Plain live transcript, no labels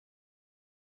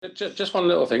Just one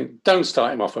little thing. Don't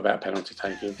start him off about penalty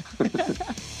taking.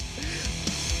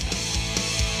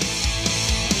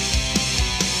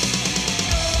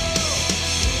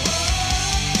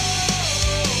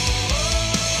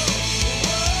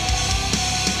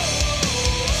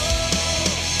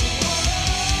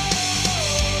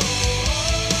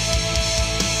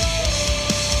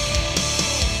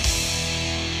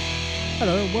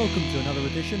 Hello and welcome to another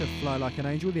edition of Fly Like an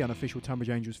Angel, the unofficial Tunbridge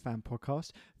Angels fan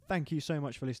podcast. Thank you so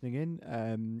much for listening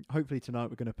in. Hopefully tonight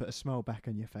we're going to put a smile back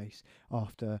on your face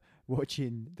after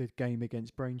watching the game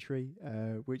against Braintree,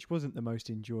 which wasn't the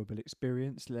most enjoyable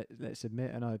experience, let's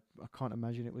admit, and I can't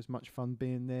imagine it was much fun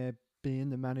being there,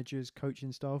 being the managers,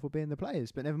 coaching staff, or being the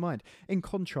players, but never mind. In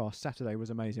contrast, Saturday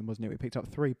was amazing, wasn't it? We picked up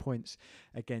 3 points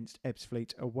against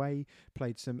Ebbsfleet away,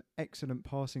 played some excellent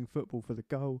passing football for the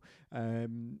goal,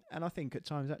 and I think at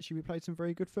times actually we played some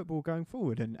very good football going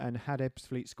forward, and had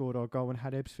Ebbsfleet scored our goal and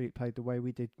had Ebbsfleet played the way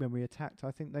we did when we attacked,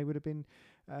 I think they would have been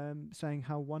saying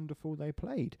how wonderful they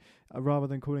played, rather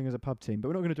than calling us a pub team. But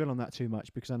we're not going to dwell on that too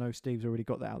much because I know Steve's already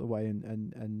got that out of the way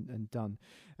and done.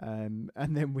 And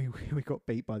then we got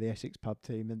beat by the Essex pub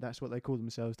team, and that's what they call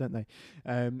themselves, don't they?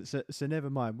 So never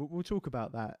mind. We'll talk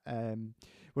about that.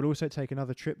 We'll also take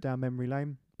another trip down memory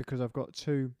lane because I've got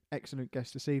 2 excellent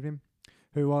guests this evening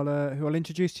who I'll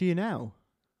introduce to you now.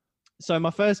 So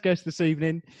my first guest this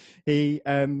evening, he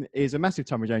is a massive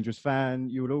Tunbridge Angels fan.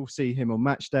 You will all see him on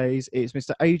match days. It's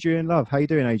Mr. Adrian Love. How you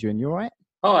doing, Adrian? You all right?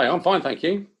 Hi, I'm fine, thank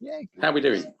you. Yeah. How are we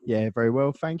doing? Yeah, very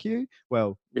well, thank you.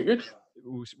 Well, You good?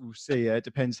 We'll see. It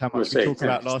depends how much We'll we talk see.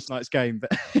 about last night's game.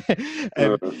 But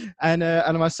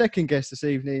and my second guest this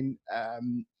evening,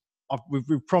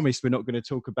 we've promised we're not going to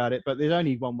talk about it, but there's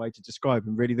only one way to describe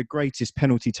him, really, the greatest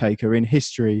penalty taker in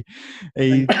history.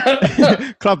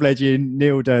 Club legend,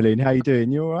 Neil Durlin. How you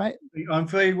doing? You all right? I'm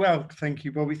very well, thank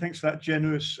you, Bobby. Thanks for that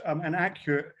generous and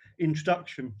accurate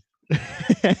introduction.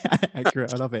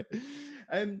 Accurate, I love it.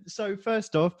 So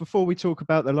first off, before we talk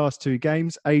about the last 2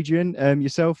 games, Adrian,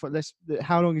 yourself,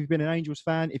 how long have you been an Angels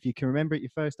fan? If you can remember it, your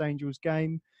first Angels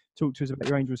game, talk to us about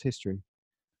your Angels history.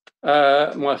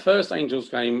 My first Angels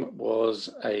game was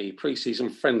a pre-season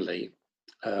friendly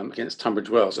against Tunbridge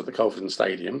Wells at the Colford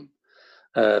Stadium.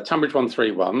 Tunbridge won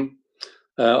 3-1.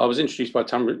 I was introduced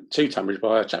to Tunbridge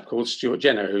by a chap called Stuart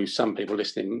Jenner, who some people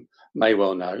listening may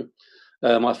well know.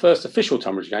 My first official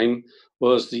Tunbridge game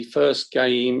was the first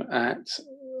game at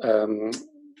down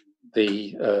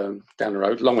the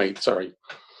road, Longmead, sorry,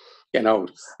 getting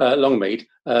old, Longmead,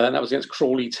 and that was against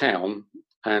Crawley Town,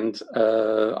 and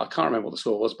I can't remember what the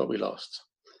score was, but we lost.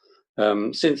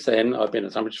 Since then, I've been a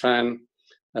Tunbridge fan.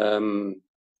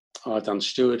 I've done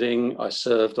stewarding. I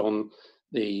served on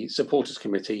the supporters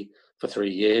committee for 3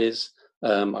 years.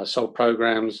 I sold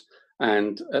programmes,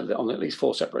 and on at least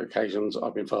 4 separate occasions,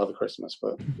 I've been Father Christmas.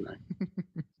 But you know,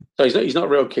 so he's not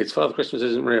real, kids. Father Christmas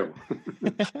isn't real.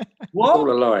 What?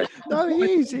 All a lie. No,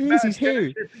 he is. He's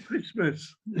here.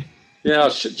 Christmas. Yeah, I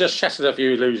just shattered a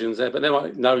few illusions there, but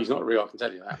no, he's not real. I can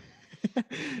tell you that.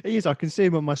 He is. I can see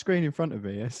him on my screen in front of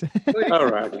me. Yes. All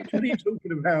right. What are you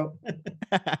talking about?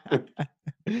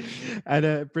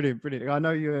 And brilliant. I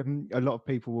know you. A lot of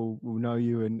people will know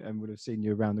you and would have seen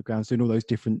you around the grounds doing all those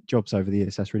different jobs over the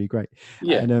years. That's really great.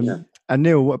 Yeah. And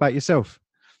Neil, what about yourself?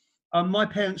 My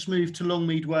parents moved to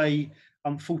Longmead Way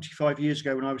 45 years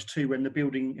ago when I was 2, when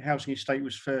the housing estate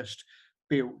was first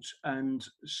built, and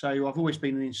so I've always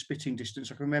been in spitting distance.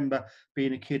 I can remember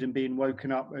being a kid and being woken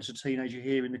up as a teenager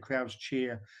hearing the crowds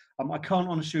cheer. I can't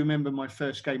honestly remember my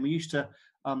first game. We used to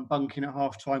bunk in at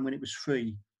half time when it was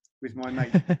free with my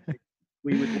mate.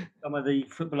 We would watch some of the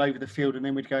football over the field, and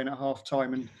then we'd go in at half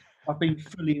time. And I've been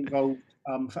fully involved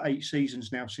for 8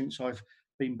 seasons now since I've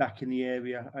been back in the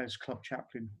area as club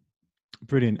chaplain.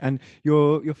 Brilliant. And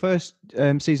your first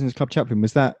season as club chaplain,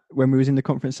 was that when we was in the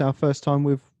Conference South first time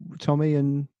with Tommy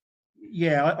and?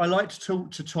 Yeah, I like to talk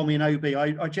to Tommy and OB.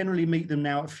 I generally meet them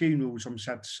now at funerals, I'm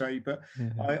sad to say, but yeah.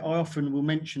 I often will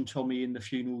mention Tommy in the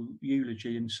funeral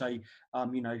eulogy and say,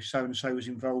 so-and-so was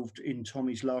involved in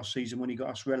Tommy's last season when he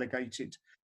got us relegated.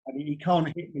 And he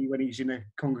can't hit me when he's in a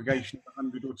congregation of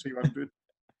 100 or 200.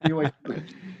 He always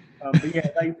but yeah,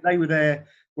 they were there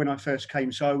when I first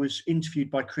came. So I was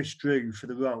interviewed by Chris Drew for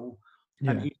the role.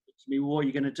 Yeah. And he said to me, well, what are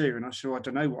you going to do? And I said, well, I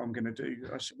don't know what I'm going to do.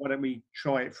 I said, why don't we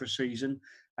try it for a season?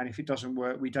 And if it doesn't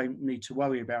work, we don't need to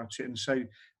worry about it. And so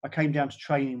I came down to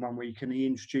training one week and he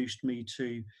introduced me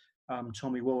to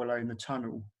Tommy Warlow in the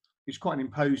tunnel. He's quite an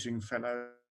imposing fellow.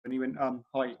 And he went,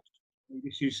 hi,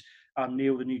 this is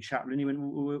Neil, the new chaplain. He went,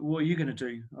 what are you going to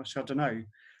do? I said, I don't know.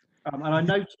 And I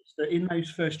noticed that in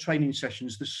those first training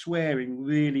sessions, the swearing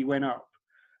really went up.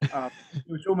 It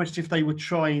was almost if they were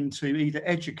trying to either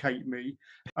educate me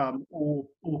or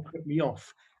put me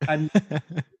off. And it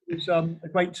was a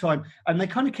great time. And they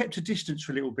kind of kept a distance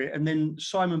for a little bit. And then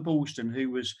Simon Ballston, who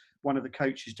was one of the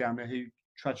coaches down there, who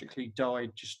tragically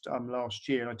died just last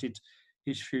year. I did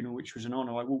his funeral, which was an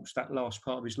honour. I walked that last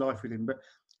part of his life with him. But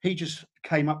he just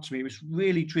came up to me. It was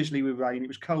really drizzly with rain. It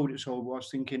was cold. It was horrible. I was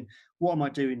thinking, what am I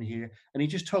doing here? And he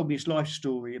just told me his life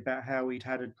story about how he'd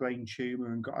had a brain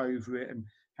tumour and got over it, and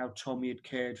how Tommy had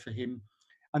cared for him.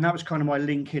 And that was kind of my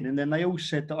link in. And then they all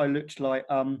said that I looked like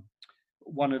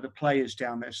one of the players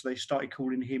down there. So they started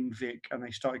calling him Vic, and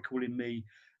they started calling me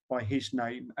by his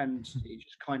name. And it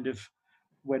just kind of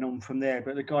went on from there.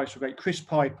 But the guys were great. Chris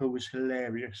Piper was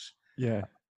hilarious. Yeah.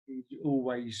 He was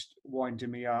always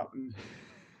winding me up and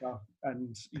stuff.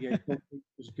 And yeah, he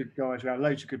was a good guy as well.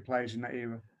 Loads of good players in that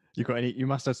era. You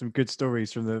must have some good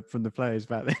stories from the players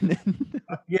back then.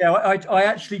 Yeah, I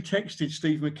actually texted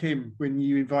Steve McKim when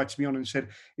you invited me on and said,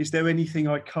 "Is there anything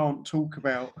I can't talk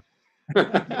about?"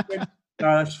 Went,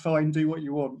 no, that's fine. Do what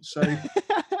you want. So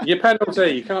your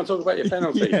penalty. You can't talk about your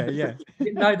penalty. Yeah.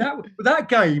 No, that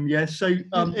game. Yeah. So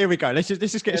here we go. Let's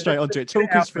just get straight onto it.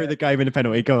 Talk us through the game and the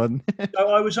penalty. Go on. So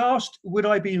I was asked, would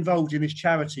I be involved in this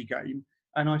charity game?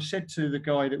 And I said to the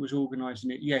guy that was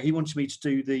organising it, yeah, he wanted me to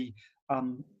do the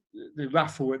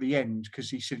raffle at the end because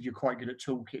he said you're quite good at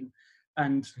talking.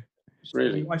 And so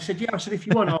really, I said, yeah. I said, if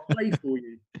you want, I'll play for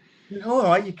you. Said, all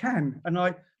right, you can. And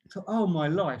I thought, oh my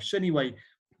life. So anyway,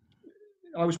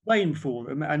 I was playing for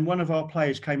them, and one of our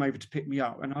players came over to pick me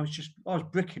up, and I was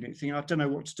bricking it, thinking I don't know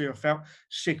what to do. I felt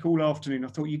sick all afternoon. I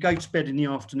thought, you go to bed in the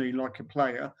afternoon like a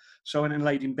player. So I went and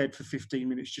laid in bed for 15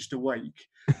 minutes just awake.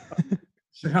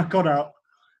 So I got up,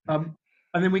 and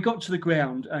then we got to the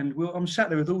ground, and I'm sat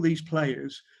there with all these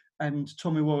players, and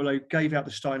Tommy Warlow gave out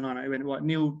the starting lineup. He went, right,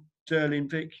 Neil Derlin,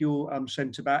 Vic, you're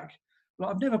centre back. Well,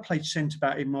 I've never played centre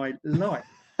back in my life.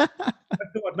 I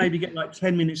thought I'd maybe get like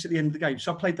 10 minutes at the end of the game.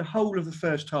 So I played the whole of the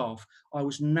first half. I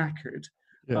was knackered.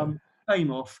 Yeah.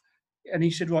 Came off, and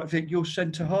he said, right, Vic, you're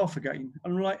centre half again.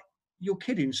 And I'm like, you're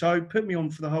kidding. So he put me on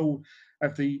for the whole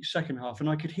of the second half, and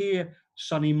I could hear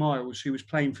Sonny Miles, who was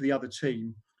playing for the other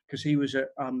team, because he was at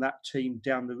that team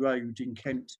down the road in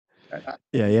Kent.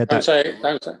 Yeah. Don't say.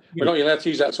 We're not allowed to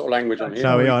use that sort of language on here.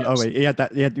 No, we aren't. Oh, wait. He was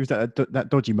that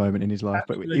dodgy moment in his life,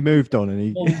 Absolutely. But he moved on and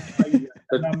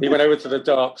he went over to the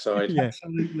dark side. Yeah.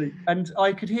 Absolutely. And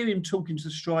I could hear him talking to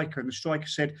the striker, and the striker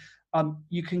said,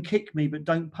 you can kick me, but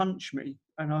don't punch me.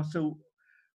 And I thought,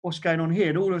 what's going on here?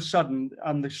 And all of a sudden,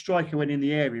 the striker went in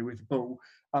the area with the ball.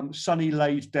 Sonny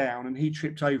laid down, and he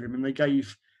tripped over him, and they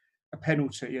gave a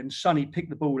penalty. And Sonny picked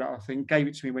the ball up, I think, gave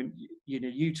it to me, went,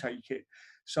 you take it.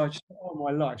 So I just thought, oh,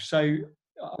 my life. So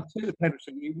I took the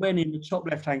penalty. It went in the top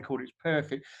left-hand corner. It's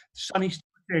perfect. Sonny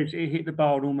says it hit the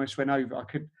bar and almost went over. I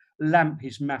could lamp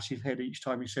his massive head each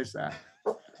time he says that.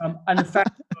 And the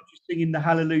fact that I was just singing the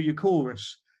Hallelujah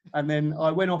chorus. And then I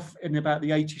went off in about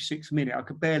the 86th minute. I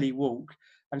could barely walk.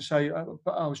 And so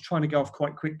but I was trying to go off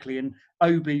quite quickly. And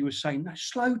Obi was saying, no,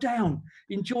 slow down.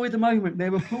 Enjoy the moment.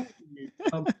 They're applauding you.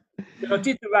 I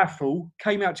did the raffle,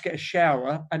 came out to get a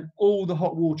shower, and all the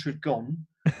hot water had gone.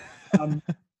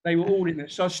 They were all in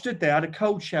it. So I stood there, had a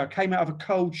cold shower, came out of a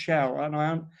cold shower, and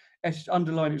I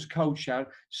underlined it was a cold shower.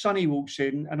 Sonny walks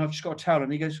in, and I've just got a towel,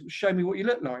 and he goes, show me what you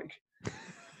look like.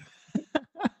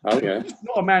 Oh, yeah.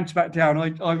 Not a man to back down.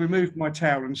 I removed my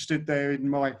towel and stood there in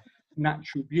my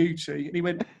natural beauty. And he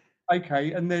went,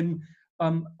 okay. And then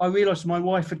I realised my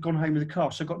wife had gone home with the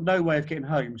car, so I got no way of getting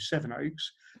home,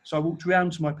 Sevenoaks. So I walked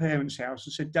around to my parents' house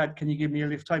and said, Dad, can you give me a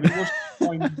lift home? It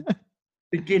wasn't the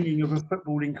beginning of a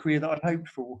footballing career that I'd hoped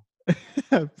for.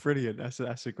 Brilliant.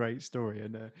 That's a great story.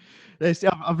 And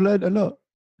I've learned a lot.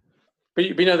 But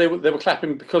you know, they were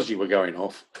clapping because you were going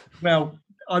off. Well,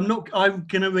 I'm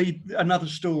going to read another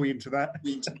story into that.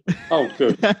 Oh,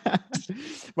 good.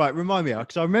 Right, remind me,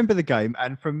 because I remember the game,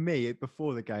 and for me,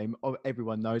 before the game,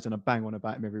 everyone knows, and I bang on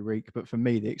about him every week, but for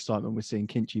me, the excitement was seeing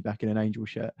Kinchy back in an Angel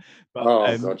shirt. But,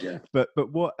 God, yeah. But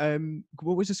what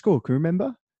was the score? Can you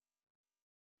remember?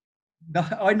 No,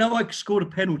 I know I scored a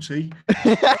penalty.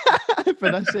 But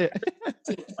that's it.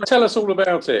 Tell us all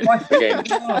about it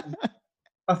again.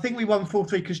 I think we won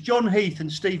 4-3 because John Heath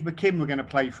and Steve McKim were going to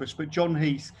play for us, but John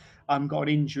Heath got an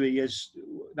injury, as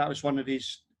that was one of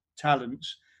his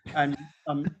talents, and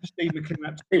Steve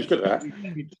McKim he was good at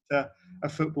that. A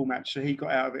football match, so he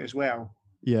got out of it as well.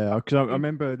 Yeah, because I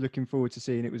remember looking forward to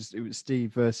seeing it was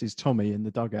Steve versus Tommy in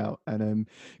the dugout, and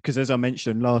because as I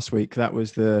mentioned last week, that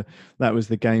was the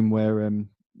game where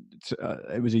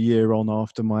it was a year on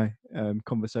after my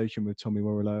conversation with Tommy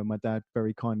Warrilow, and my dad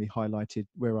very kindly highlighted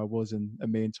where I was, and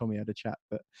me and Tommy had a chat.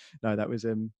 But no, that was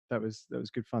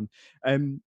good fun.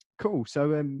 Cool.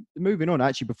 So moving on,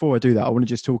 actually, before I do that, I want to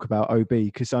just talk about OB,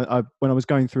 because I when I was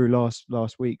going through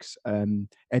last week's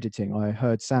editing, I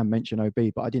heard Sam mention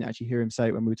OB, but I didn't actually hear him say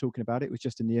it when we were talking about it. It was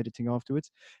just in the editing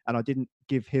afterwards, and I didn't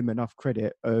give him enough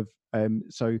credit of.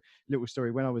 So little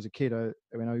story, when I was a kid,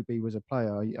 when OB was a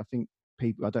player, I think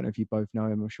people, I don't know if you both know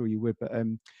him, I'm sure you would, but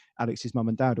Alex's mum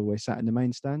and dad always sat in the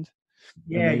main stand.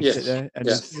 Yeah, and Yes. sit there, and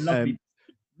Yes.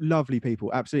 lovely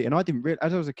people, absolutely. And I didn't realize,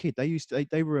 as I was a kid,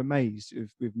 they were amazed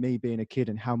with me being a kid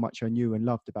and how much I knew and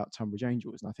loved about Tunbridge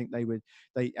Angels. And I think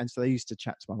so they used to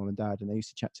chat to my mum and dad, and they used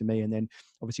to chat to me. And then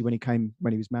obviously when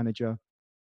he was manager,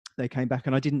 they came back,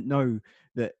 and I didn't know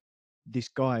that this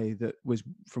guy that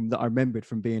I remembered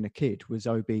from being a kid was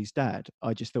OB's dad.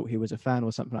 I just thought he was a fan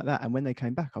or something like that. And when they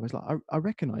came back, I was like, I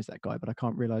recognize that guy, but I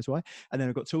can't realize why. And then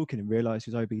I got talking and realized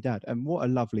he was OB dad. And what a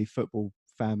lovely football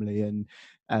family, and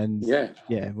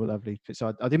well, lovely.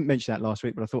 So I didn't mention that last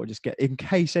week, but I thought I'd just get, in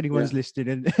case anyone's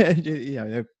listening, and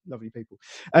they're lovely people.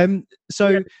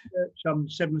 So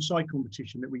 7-a-side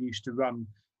competition that we used to run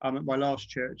at my last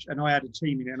church, and I had a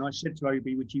team in it, and I said to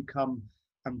Obi, would you come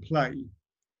and play?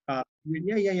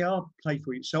 Yeah, I'll play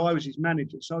for you. So I was his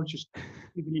manager, so I was just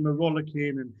giving him a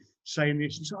rollicking and saying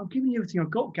this. And so I'm giving you everything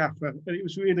I've got, Gaffer. And it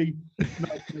was really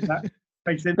nice with that.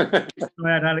 Then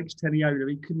I had Alex Teniola.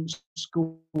 He couldn't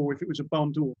score if it was a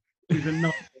barn door. It was a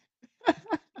nightmare.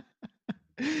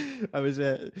 I was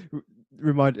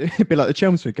reminded a bit like the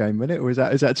Chelmsford game, wasn't it? Or is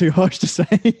that too harsh to say?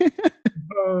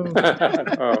 Oh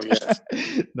yes.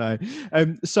 No.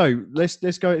 So let's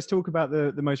go. Let's talk about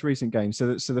the most recent game.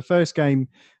 So the first game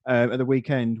at the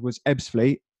weekend was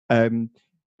Ebbsfleet. And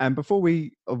before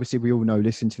we all know,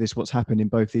 listen to this, what's happened in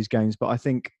both these games. But I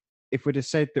think if we'd have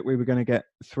said that we were going to get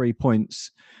 3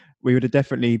 points, we would have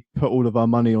definitely put all of our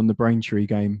money on the Braintree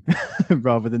game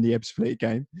rather than the Ebbsfleet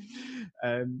game.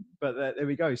 But there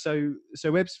we go. So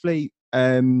Ebbsfleet,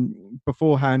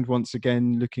 beforehand, once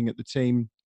again, looking at the team,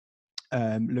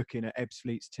 looking at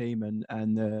Ebbsfleet's team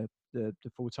and the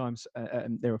full time,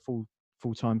 they're a full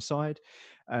time side.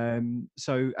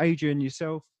 So Adrian,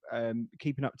 yourself,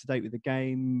 keeping up to date with the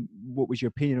game, what was your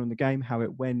opinion on the game, how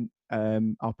it went,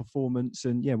 our performance,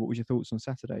 and what was your thoughts on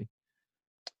Saturday?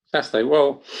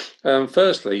 Well,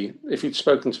 firstly, if you'd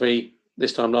spoken to me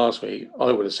this time last week,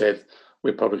 I would have said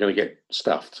we're probably going to get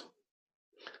stuffed.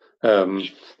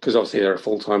 Because obviously they're a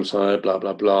full-time side, blah,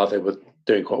 blah, blah. They were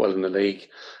doing quite well in the league.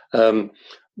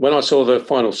 When I saw the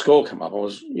final score come up, I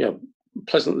was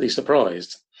pleasantly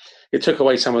surprised. It took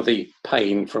away some of the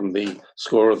pain from the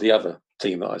score of the other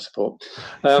team that I support,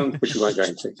 which we won't go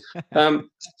into.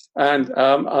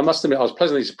 I must admit, I was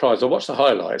pleasantly surprised. I watched the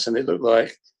highlights, and it looked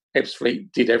like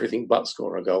Ebbsfleet did everything but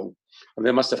score a goal. And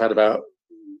they must have had about,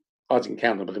 I didn't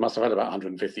count them, but they must have had about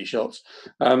 150 shots.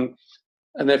 And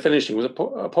their finishing was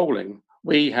appalling.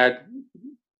 We had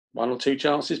 1 or 2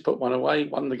 chances, put one away,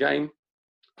 won the game.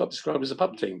 Got described as a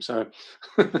pub team, so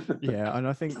yeah, and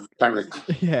I think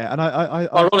yeah, and I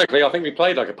ironically, I think we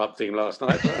played like a pub team last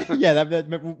night. But yeah,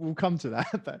 we'll come to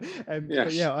that. But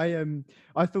yeah,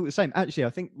 I thought the same. Actually, I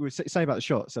think we were saying about the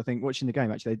shots. I think watching the game,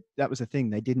 actually, that was the thing.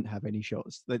 They didn't have any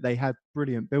shots. They had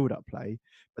brilliant build-up play,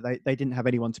 but they didn't have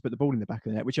anyone to put the ball in the back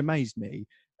of the net, which amazed me.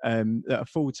 That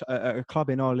a club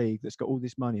in our league that's got all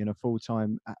this money and a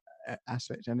full-time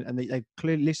aspect, and they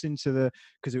clearly listened to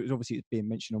because it was obviously being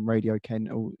mentioned on Radio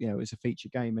Kent, or it was a feature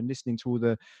game, and listening to all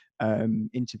the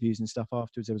interviews and stuff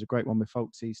afterwards. There was a great one with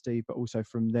Folksy Steve, but also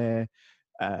from there,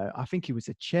 I think he was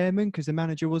the chairman because the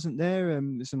manager wasn't there.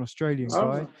 It's an Australian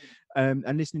guy,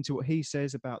 and listening to what he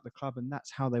says about the club, and that's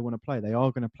how they want to play. They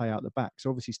are going to play out the back. So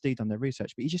obviously Steve done their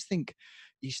research, but you just think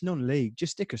it's non-league.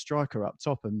 Just stick a striker up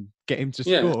top and get him to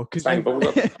score.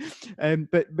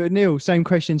 But Neil, same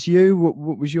question to you.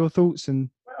 What was your thoughts? And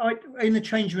in the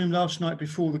change room last night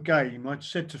before the game, I'd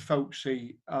said to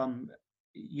Folksy,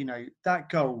 that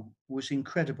goal was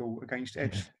incredible against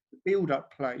Ebbsfleet.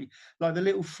 Build-up play, like the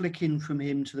little flicking from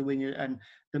him to the winger, and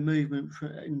the movement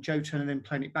and Joe Turner then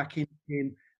playing it back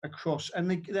in across,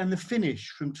 and the finish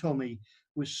from Tommy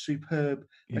was superb.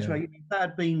 As well. If that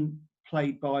had been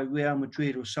played by Real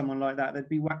Madrid or someone like that, they'd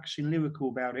be waxing lyrical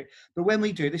about it. But when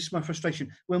we do, this is my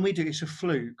frustration. When we do, it's a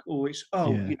fluke, or it's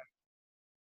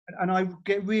and I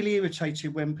get really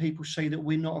irritated when people say that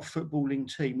we're not a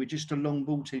footballing team, we're just a long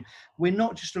ball team. We're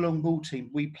not just a long ball team.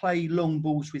 We play long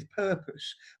balls with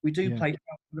purpose. We do play up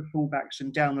to the fullbacks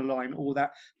and down the line, or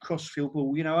that crossfield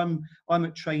ball. I'm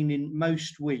at training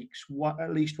most weeks,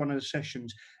 at least one of the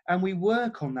sessions, and we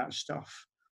work on that stuff.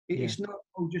 It's not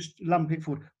just lump it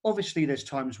forward. Obviously, there's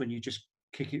times when you just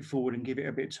kick it forward and give it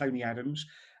a bit of Tony Adams,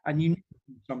 and you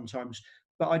sometimes.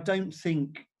 But I don't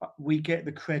think we get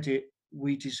the credit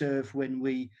we deserve when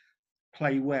we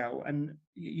play well. And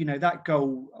that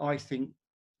goal, I think,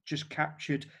 just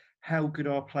captured how good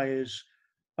our players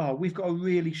are. We've got a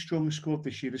really strong squad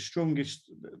this year, the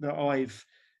strongest that I've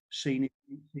seen in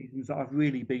seasons that I've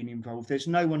really been involved. There's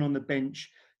no one on the bench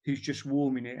who's just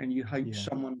warming it, and you hope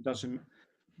someone doesn't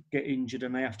get injured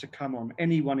and they have to come on.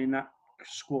 Anyone in that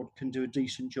squad can do a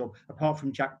decent job, apart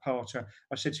from Jack Parter.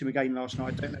 I said to him again last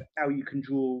night, I don't know how you can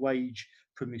draw a wage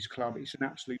from this club. It's an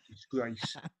absolute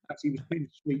disgrace. As he was putting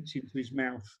sweets into his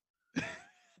mouth.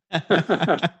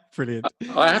 Brilliant.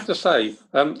 I have to say,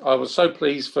 I was so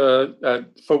pleased for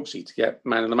Fulksy to get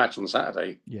man of the match on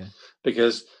Saturday. Yeah.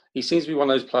 Because he seems to be one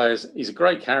of those players. He's a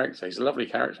great character. He's a lovely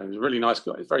character. He's a really nice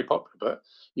guy. He's very popular, but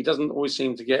he doesn't always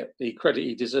seem to get the credit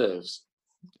he deserves.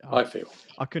 I feel.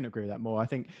 I couldn't agree with that more. I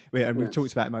think we've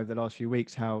talked about him over the last few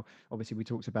weeks, how obviously we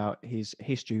talked about his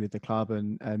history with the club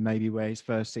and maybe where his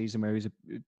first season where he was a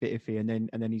bit iffy and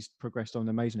then he's progressed on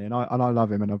amazingly. And I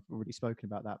love him, and I've already spoken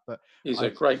about that. But he's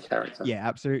a great character. Yeah,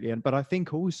 absolutely. But I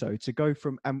think also to go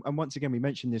from and once again we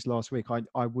mentioned this last week,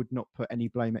 I would not put any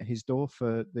blame at his door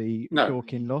for the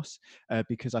Dorking loss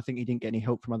because I think he didn't get any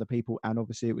help from other people, and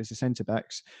obviously it was the centre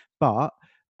backs. But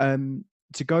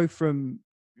to go from,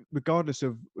 regardless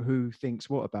of who thinks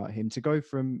what about him, to go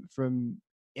from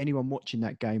anyone watching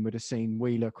that game would have seen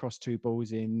Wheeler cross two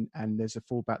balls in and there's a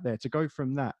fullback there. To go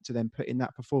from that to then put in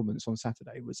that performance on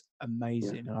Saturday was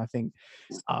amazing. And I think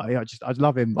I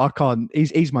love him. I can't.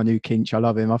 He's my new Kinch. I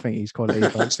love him. I think he's quality.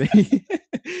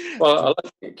 Well, I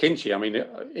like Kinchy. I mean,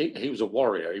 he was a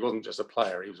warrior. He wasn't just a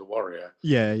player. He was a warrior.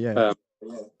 Yeah.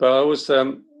 But I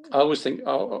always think.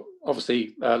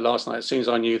 Obviously, last night, as soon as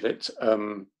I knew that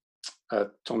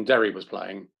Tom Derry was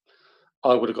playing,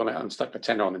 I would have gone out and stuck a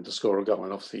tenner on him to score a goal,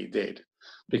 and obviously he did,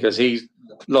 because he's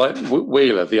like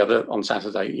Wheeler the other on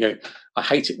Saturday. I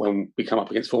hate it when we come up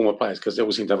against former players because they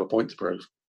always seem to have a point to prove.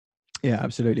 Yeah,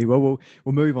 absolutely. Well,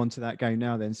 we'll move on to that game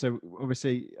now then. So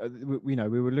obviously, we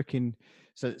were looking,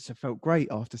 so it felt great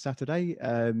after Saturday.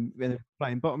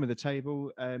 Playing bottom of the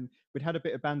table. We'd had a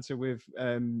bit of banter with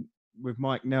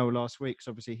Mike Nell last week.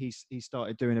 So obviously he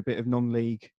started doing a bit of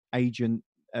non-league agent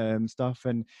stuff,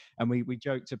 and we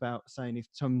joked about saying if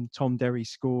Tom Derry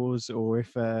scores or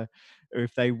if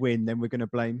they win, then we're going to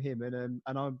blame him.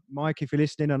 And Mike, if you're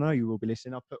listening, I know you will be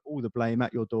listening, I'll put all the blame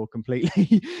at your door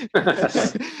completely.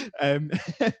 But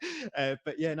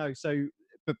yeah, no. So,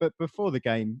 but before the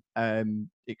game,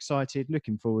 excited,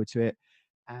 looking forward to it.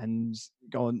 And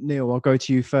go on, Neil, I'll go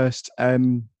to you first.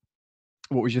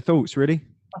 What was your thoughts, really?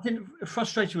 I think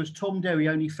frustrating was Tom Derry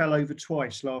only fell over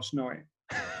twice last night.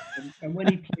 And when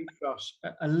he played for us,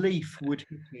 a leaf would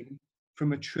hit him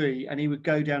from a tree and he would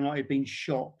go down like he'd been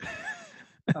shot.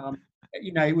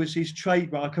 It was his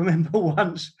trademark. I remember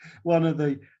once one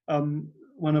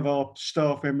of our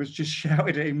staff members just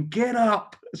shouted at him, "Get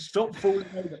up, stop falling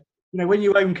over." When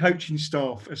your own coaching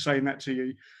staff are saying that to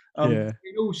you. In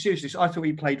all seriousness, I thought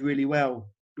he played really well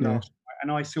last night.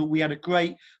 And I thought we had a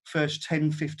great first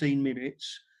 10, 15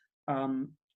 minutes. And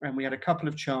we had a couple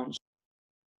of chances.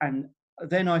 And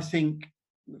then I think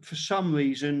for some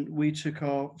reason we took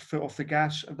our foot off the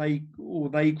gas. They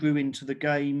grew into the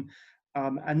game,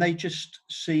 and they just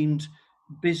seemed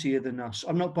busier than us.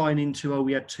 I'm not buying into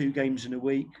we had 2 games in a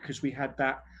week, because we had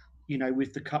that,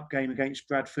 with the cup game against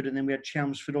Bradford, and then we had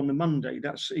Chelmsford on the Monday.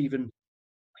 That's even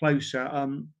closer.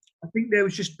 I think there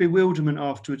was just bewilderment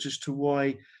afterwards as to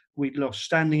why we'd lost.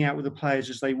 Standing out with the players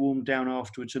as they warmed down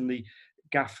afterwards, and the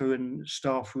gaffer and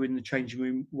staff were in the changing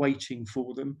room waiting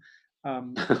for them.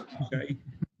 And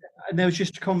there was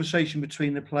just a conversation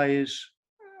between the players,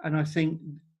 and I think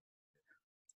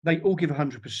they all give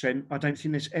 100%. I don't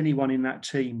think there's anyone in that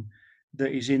team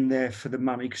that is in there for the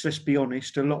money, because let's be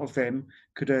honest, a lot of them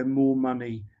could earn more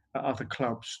money at other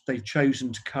clubs. They've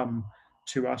chosen to come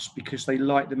to us because they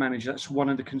like the manager. That's one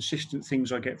of the consistent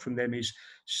things I get from them is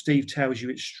Steve tells you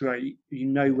it straight. You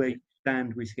know where you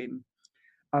stand with him.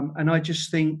 And I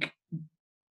just think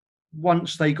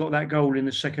once they got that goal in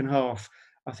the second half,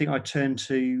 I think I turned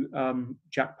to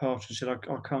Jack Parter and said,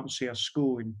 I can't see us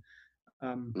scoring.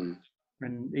 And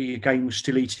he again was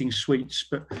still eating sweets,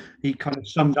 but he kind of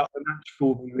summed up the match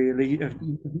for me, really.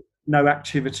 No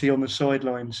activity on the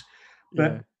sidelines.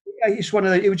 But it's one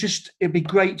of the, it'd be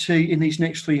great to, in these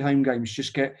next 3 home games,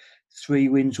 just get 3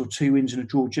 wins or 2 wins and a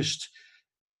draw, just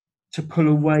to pull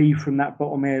away from that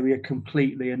bottom area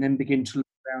completely, and then begin to look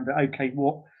around at, okay,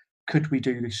 what could we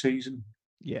do this season?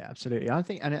 Yeah, absolutely. I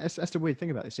think, and that's the weird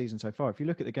thing about this season so far. If you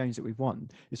look at the games that we've won,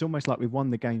 it's almost like we've won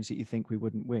the games that you think we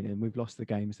wouldn't win, and we've lost the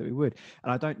games that we would.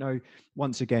 And I don't know.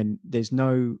 Once again,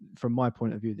 from my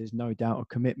point of view, there's no doubt of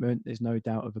commitment. There's no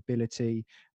doubt of ability.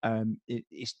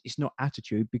 It's not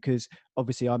attitude, because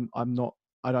obviously I'm not.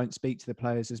 I don't speak to the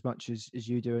players as much as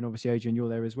you do, and obviously Adrian, you're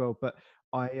there as well. But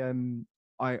I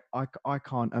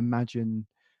can't imagine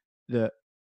that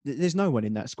there's no one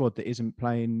in that squad that isn't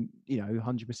playing,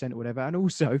 100% or whatever. And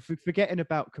also, forgetting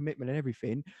about commitment and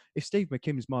everything, if Steve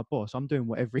McKimm's my boss, I'm doing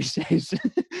whatever he says.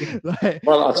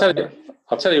 Well,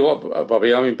 I'll tell you what,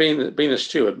 Bobby. I mean, being a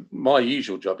steward, my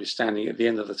usual job is standing at the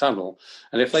end of the tunnel,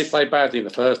 and if they play badly in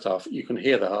the first half, you can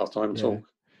hear the halftime talk.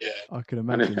 Yeah, I can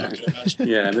imagine.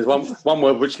 Yeah, and there's one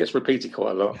word which gets repeated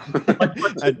quite a lot.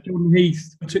 I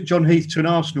took John Heath to an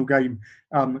Arsenal game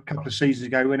a couple of seasons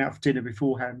ago. Went out for dinner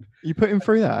beforehand. You put him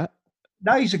through that?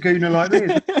 No, he's a gooner like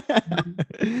this.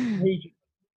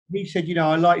 He said,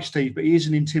 I like Steve, but he is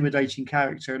an intimidating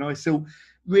character. And I thought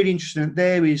really interesting that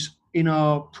there is in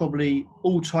our probably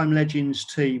all-time legends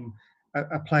team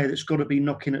a player that's got to be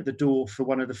knocking at the door for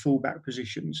one of the fullback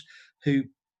positions, who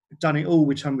done it all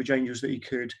with Tunbridge Angels that he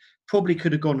probably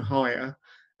could have gone higher.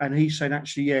 And he's saying,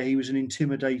 actually, yeah, he was an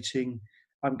intimidating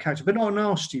character, but not a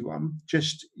nasty one.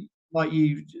 Just like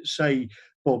you say,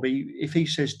 Bobby, if he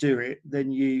says do it,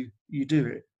 then you do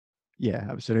it. Yeah,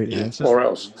 absolutely. Yeah, or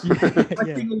else.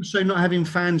 I think also not having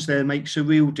fans there makes a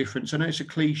real difference. I know it's a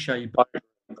cliche, but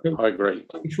I agree.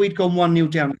 if we'd gone 1-0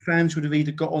 down, fans would have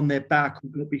either got on their back or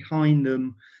got behind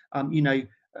them.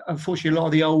 Unfortunately, a lot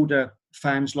of the older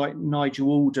fans like Nigel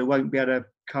Alder won't be able to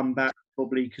come back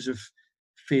probably because of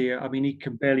fear. I mean, he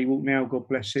can barely walk now, God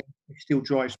bless him. He still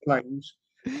drives planes.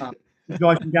 He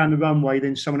drives them down the runway,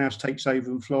 then someone else takes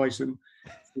over and flies them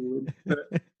forward. But,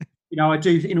 I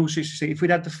do, in all seriousness, if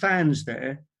we'd had the fans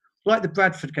there, like the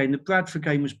Bradford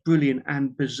game was brilliant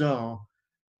and bizarre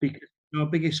because our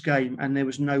biggest game and there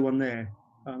was no one there.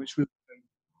 It's really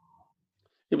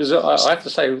It was. I have to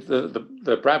say,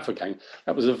 the Bradford game,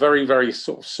 that was a very, very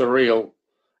sort of surreal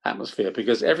atmosphere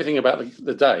because everything about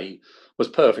the day was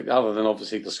perfect, other than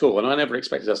obviously the score. And I never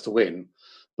expected us to win,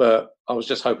 but I was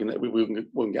just hoping that we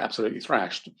wouldn't get absolutely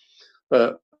thrashed.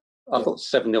 But I thought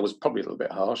 7-0 was probably a little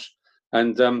bit harsh,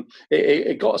 and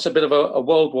it got us a bit of a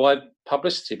worldwide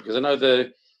publicity because I know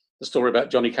the story about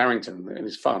Johnny Carrington and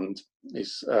his fund,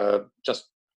 his Just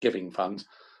Giving fund.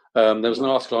 There was an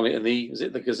article on it in the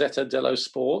Gazzetta dello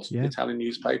Sport, the Italian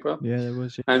newspaper. Yeah, there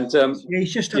was. Yeah. And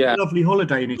he's just had a lovely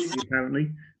holiday in Italy,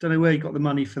 apparently. Don't know where he got the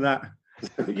money for that.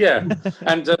 Yeah,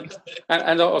 and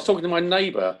I was talking to my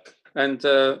neighbour, and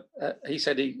he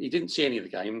said he didn't see any of the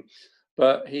game,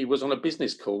 but he was on a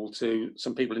business call to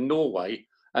some people in Norway,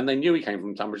 and they knew he came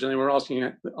from Tunbridge, and they were asking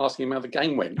him how the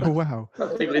game went. Oh wow!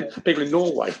 People in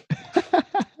Norway.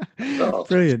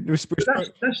 Brilliant.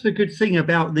 That's the good thing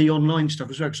about the online stuff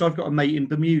as well, because I've got a mate in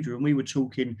Bermuda and we were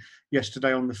talking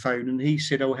yesterday on the phone and he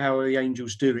said, oh, how are the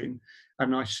Angels doing?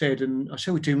 And I said,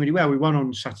 we're doing really well. We won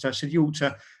on Saturday. I said, you ought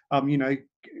to,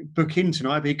 book in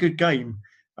tonight. It'd be a good game.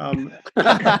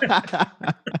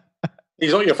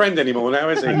 He's not your friend anymore now,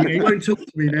 is he? He won't talk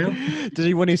to me now. Does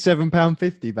he want his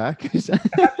 £7.50 back?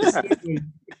 Absolutely.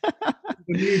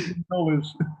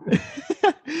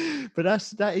 But that's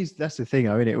the thing,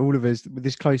 though, isn't it? All of us,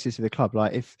 this closest to the club,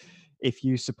 like if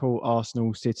you support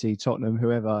Arsenal, City, Tottenham,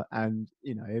 whoever, and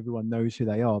everyone knows who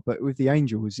they are. But with the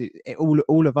Angels,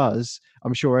 all of us,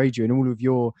 I'm sure Adrian, all of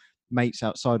your mates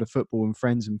outside of football and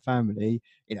friends and family,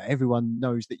 everyone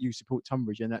knows that you support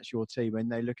Tunbridge and that's your team,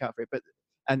 and they look out for it. But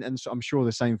and so I'm sure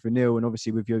the same for Neil, and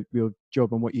obviously with your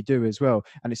job and what you do as well.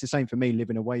 And it's the same for me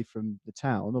living away from the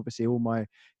town. Obviously, all my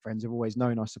friends have always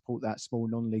known I support that small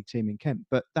non-league team in Kent.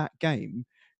 But that game,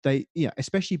 they,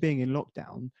 especially being in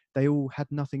lockdown, they all had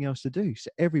nothing else to do. So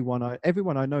everyone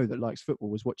I know that likes football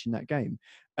was watching that game.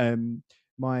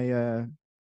 My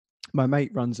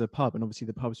mate runs a pub, and obviously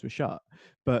the pubs were shut,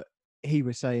 but he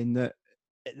was saying that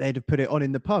they'd have put it on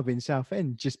in the pub in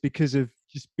Southend just because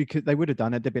they would have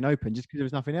done it. They'd been open just because there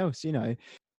was nothing else, It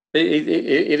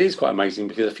is quite amazing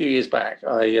because a few years back,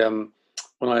 when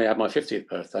I had my 50th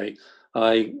birthday,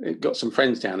 I got some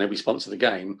friends down there. We sponsored the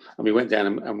game, and we went down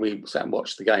and we sat and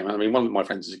watched the game. I mean, one of my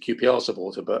friends is a QPR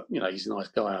supporter, but he's a nice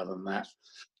guy other than that.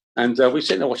 And we were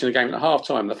sitting there watching the game, and at half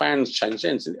time, the fans changed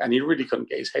ends, and he really couldn't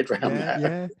get his head around that.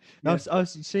 Yeah, no, I've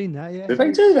seen that. Yeah, did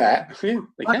they do that? Yeah,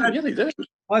 they can. Yeah, they do.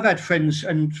 I've had friends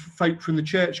and folk from the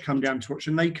church come down to watch,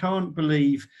 and they can't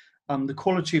believe the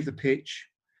quality of the pitch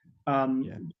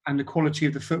and the quality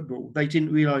of the football. They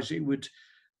didn't realise it would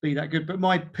be that good. But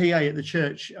my PA at the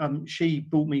church, she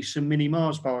bought me some mini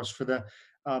Mars bars for the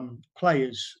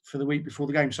players for the week before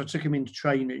the game. So I took them into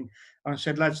training and I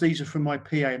said, lads, these are from my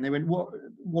PA. And they went,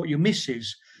 what your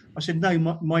missus? I said, no,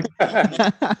 my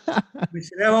They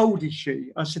said, how old is she?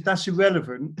 I said, that's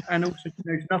irrelevant. And also, she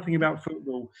knows nothing about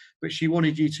football, but she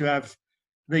wanted you to have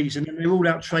these. And then they were all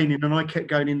out training, and I kept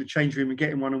going in the change room and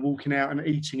getting one and walking out and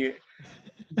eating it.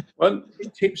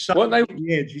 Tips up at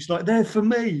the edge. He's like, they're for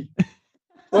me.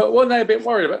 Well, weren't they a bit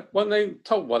worried about, weren't they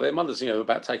told by their mothers,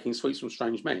 about taking sweets from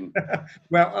strange men?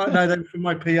 Well, no, they're from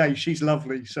my PA. She's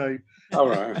lovely. So, all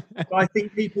right. I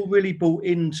think people really bought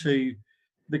into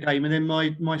the game. And then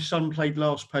my son played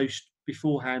last post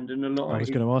beforehand, and a lot. I was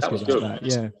going to ask you about that.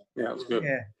 Yeah, that was good.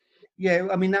 Yeah.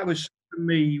 I mean, that was for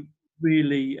me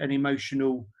really an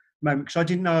emotional moment because I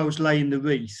didn't know I was laying the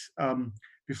wreath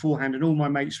beforehand, and all my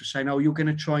mates were saying, "Oh, you're going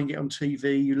to try and get on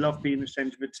TV. You love being the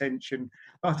centre of attention."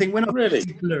 But I think when I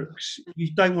see looks,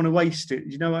 you don't want to waste it.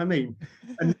 You know what I mean?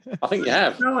 And I think you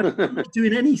have. No, I'm not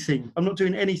doing anything.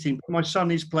 But my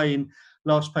son is playing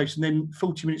last post, and then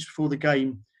 40 minutes before the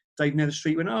game, Dave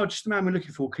Netherstreet went, "Oh, just the man we're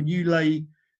looking for. Can you lay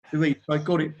the wreath?" I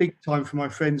got it big time for my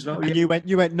friends. Like, and you went,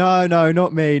 no,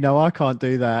 not me. No, I can't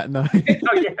do that. No. I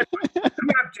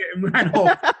grabbed it and ran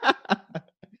off.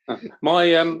 My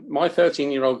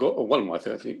 13-year-old one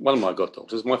of my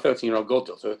goddaughters, my 13-year-old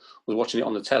goddaughter was watching it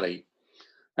on the telly,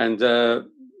 and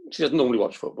she doesn't normally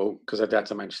watch football because her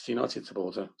dad's a Manchester United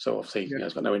supporter, so obviously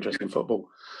has got no interest in football.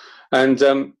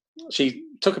 And she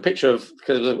took a picture of,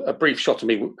 because it was a brief shot of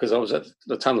me, because I was at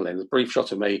the tunnel end, a brief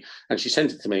shot of me, and she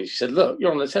sent it to me. She said, "Look,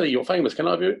 you're on the telly, you're famous. Can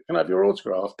I have your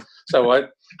autograph?" So I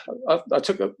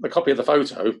took the copy of the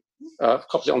photo,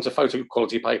 copied it onto photo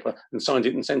quality paper, and signed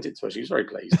it and sent it to her. She was very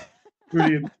pleased.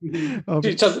 Brilliant. She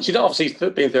obviously,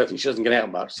 being 13, she doesn't get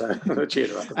out much, so I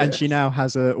cheered her up. And she now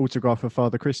has an autograph of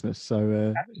Father Christmas.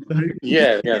 So don't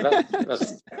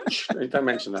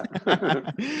mention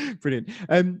that. Brilliant.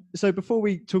 So before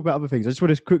we talk about other things, I just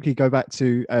want to quickly go back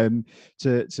to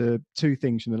two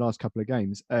things from the last couple of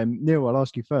games. Neil, I'll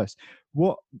ask you first.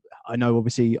 What I know,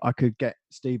 obviously, I could get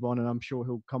Steve on, and I'm sure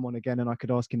he'll come on again, and I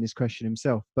could ask him this question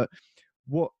himself. But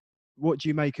what do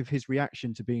you make of his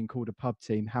reaction to being called a pub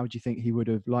team? How do you think he would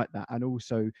have liked that? And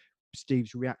also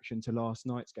Steve's reaction to last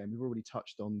night's game. We've already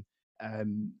touched on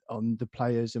the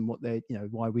players and what they,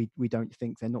 why we don't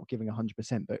think they're not giving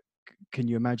 100%. But can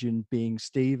you imagine being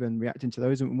Steve and reacting to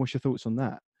those? And what's your thoughts on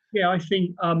that? Yeah, I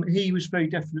think he was very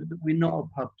definite that we're not a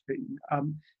pub team.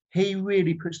 He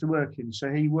really puts the work in.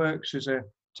 So he works as a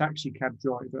taxi cab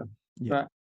driver,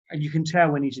 and you can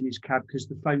tell when he's in his cab because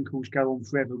the phone calls go on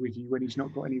forever with you when he's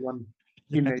not got anyone,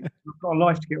 he's not got a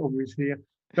life to get on with here.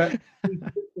 But he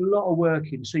puts a lot of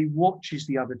work in. So he watches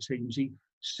the other teams. He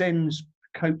sends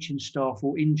coaching staff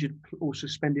or injured or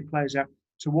suspended players out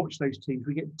to watch those teams.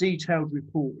 We get detailed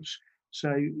reports.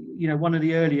 So, one of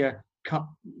the earlier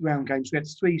cup round games, we had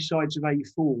 3 sides of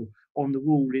A4 on the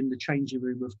wall in the changing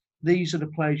room of these are the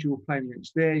players you're playing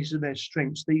against. These are their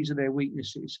strengths. These are their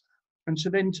weaknesses. And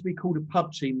so then to be called a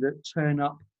pub team that turn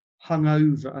up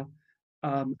hungover,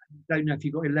 don't know if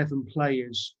you've got 11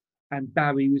 players and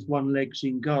Barry with 1 leg's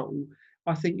in goal,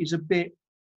 I think is a bit,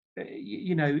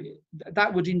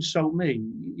 that would insult me.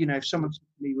 If someone said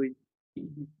to me,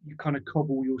 you kind of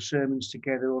cobble your sermons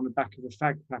together on the back of a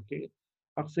fag packet,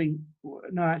 I think,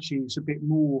 no, actually, it's a bit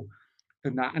more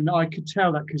than that. And I could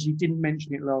tell that because he didn't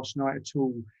mention it last night at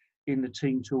all in the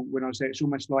team talk when I was there. It's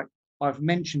almost like I've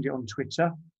mentioned it on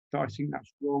Twitter, that I think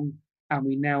that's wrong, and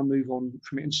we now move on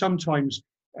from it. And sometimes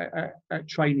at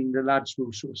training, the lads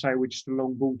will sort of say, we're just a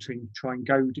long ball team, try and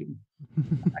goad him.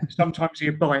 And sometimes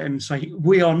he'll bite and say,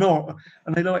 we are not.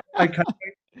 And they're like, okay,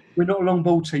 we're not a long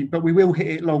ball team, but we will hit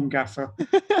it long, Gaffer.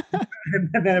 And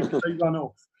then they run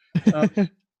off.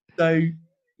 So,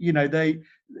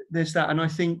 there's that. And I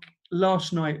think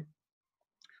last night,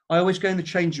 I always go in the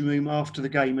changing room after the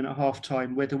game and at half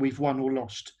time, whether we've won or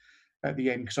lost at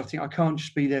the end, because I think I can't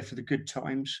just be there for the good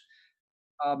times.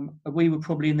 We were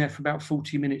probably in there for about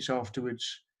 40 minutes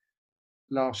afterwards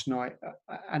last night.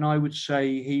 And I would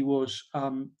say he was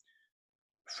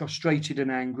frustrated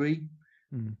and angry.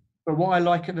 Mm. But what I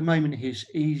like at the moment is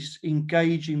he's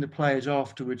engaging the players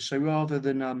afterwards. So rather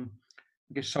than, I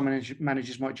guess some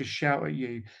managers might just shout at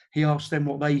you, he asks them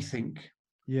what they think.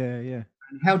 Yeah. And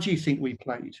how do you think we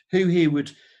played? Who here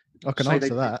would... I can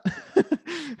answer that.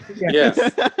 Yeah.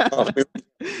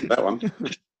 That one.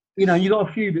 You got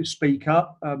a few that speak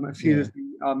up, a few of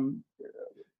the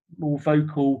more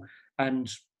vocal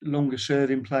and longer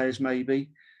serving players maybe.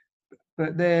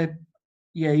 But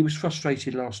he was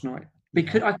frustrated last night.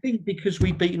 Because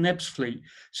we beaten Ebbsfleet.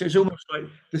 So it's almost like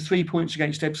the 3 points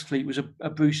against Ebbsfleet was a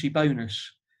Brucey bonus.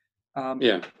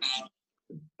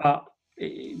 But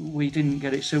we didn't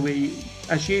get it. So we,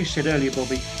 as you said earlier,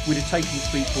 Bobby, we'd have taken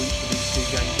 3 points from these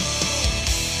 2 games.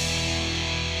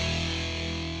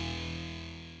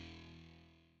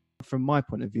 From my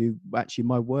point of view, actually,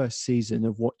 my worst season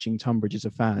of watching Tunbridge as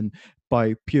a fan,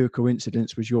 by pure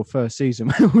coincidence, was your first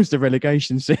season. It was the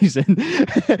relegation season.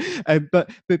 But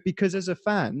because as a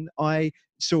fan, I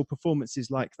saw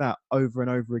performances like that over and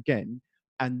over again.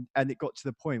 And it got to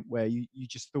the point where you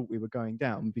just thought we were going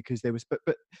down, because there was, but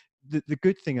the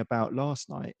good thing about last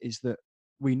night is that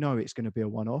we know it's going to be a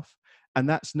one-off, and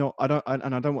that's not, I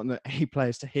don't want any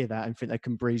players to hear that and think they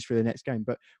can breeze through the next game,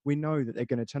 but we know that they're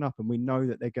going to turn up, and we know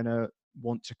that they're going to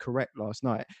want to correct last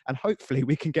night, and hopefully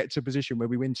we can get to a position where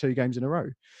we win 2 games in a row.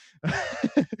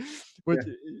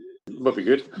 Would be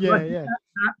good. Yeah.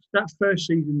 That first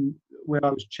season where I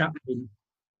was chaplain,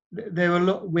 there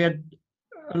were we had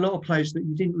a lot of players that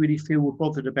you didn't really feel were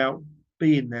bothered about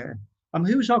being there.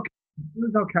 Who was our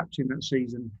captain that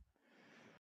season?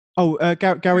 Oh,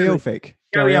 Gary Elphick.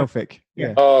 Gary Elphick.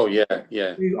 Yeah. Oh, yeah.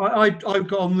 I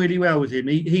got on really well with him.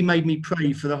 He made me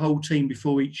pray for the whole team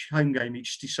before each home game. He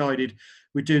just decided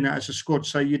we're doing that as a squad.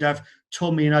 So you'd have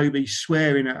Tommy and Obi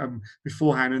swearing at them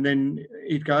beforehand, and then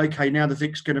he'd go, "Okay, now the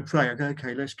Vic's going to pray." I go,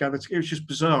 "Okay, let's gather." It was just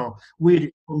bizarre, weird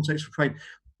context for praying.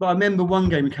 But I remember one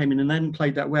game we came in and they hadn't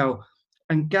played that well,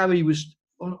 and Gary was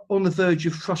on the verge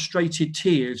of frustrated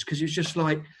tears, because it's just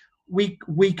like, we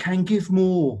can give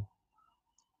more.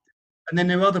 And then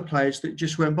there were other players that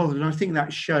just weren't bothered. And I think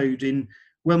that showed in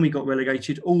when we got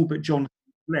relegated, all but John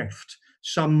left.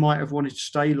 Some might have wanted to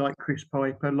stay, like Chris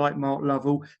Piper, like Mark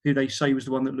Lovell, who they say was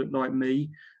the one that looked like me.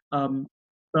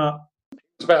 But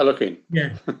it's better looking.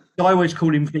 Yeah. I always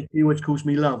call him Vic. He always calls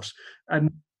me Loves.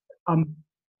 And,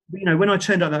 when I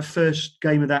turned out that first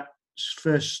game of that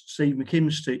first Steve McKimm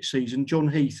season, John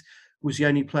Heath was the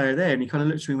only player there, and he kind of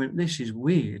looked at me and went, "This is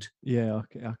weird." Yeah,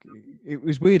 it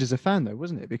was weird as a fan, though,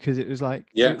 wasn't it? Because it was like,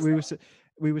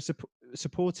 we were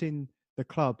supporting the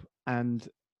club, and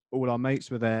all our mates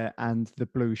were there, and the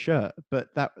blue shirt. But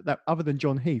that other than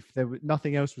John Heath,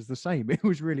 nothing else was the same. It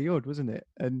was really odd, wasn't it?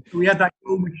 And we had that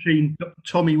goal machine,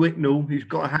 Tommy Wicknell, who's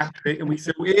got a hat trick, and we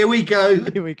said, "Here we go,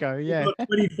 here we go." Yeah, we've got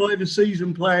 25 a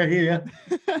season player here.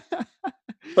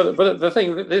 But the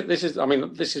thing, this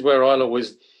is where I'll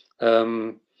always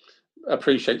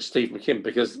appreciate Steve McKimm,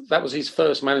 because that was his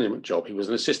first management job. He was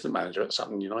an assistant manager at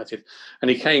Sutton United, and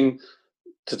he came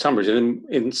to Tunbridge, and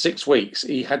in 6 weeks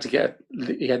he had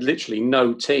literally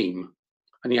no team,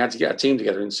 and he had to get a team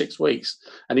together in 6 weeks,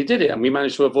 and he did it, and we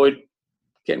managed to avoid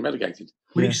getting relegated.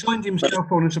 Well, he signed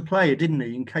himself on as a player, didn't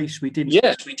he? In case we didn't.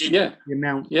 Yes, we did. Yeah. The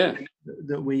amount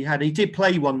that we had. He did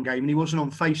play one game, and he wasn't on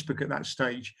Facebook at that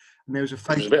stage. And there was a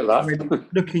Facebook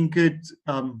looking good,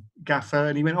 gaffer,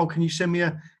 and he went, "Oh, can you send me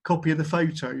a copy of the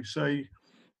photo?" So,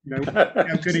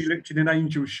 how good he looked in an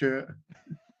Angel shirt.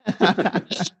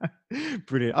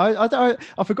 Brilliant.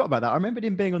 I forgot about that. I remembered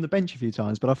him being on the bench a few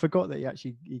times, but I forgot that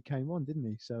he came on, didn't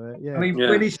he? So yeah. I mean,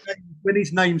 when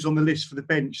his name's on the list for the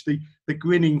bench, the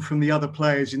grinning from the other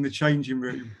players in the changing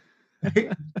room,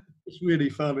 it's really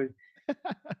funny.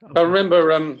 I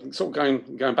remember sort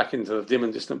of going back into the dim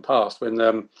and distant past when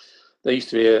there used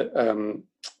to be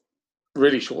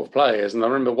really short of players, and I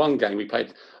remember one game we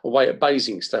played away at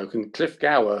Basingstoke, and Cliff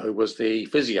Gower, who was the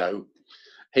physio,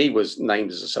 he was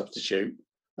named as a substitute,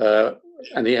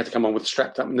 and he had to come on with a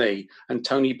strapped up knee, and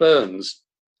Tony Burns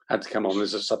had to come on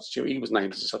as a substitute. He was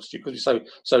named as a substitute because we're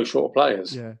so short of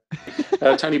players. Yeah.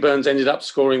 Tony Burns ended up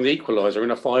scoring the equaliser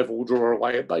in a 5-5 draw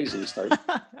away at Basingstoke.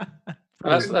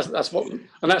 And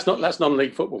that's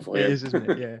non-league football for you. It is, isn't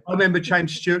it? Yeah. I remember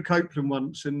James Stewart Copeland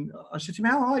once, and I said to him,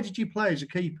 "How high did you play as a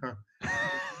keeper?" He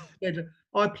said,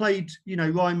 "I played,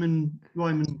 Ryman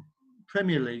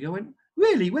Premier League." I went,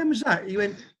 "Really? When was that?" He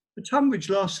went, "The Tunbridge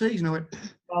last season." I went,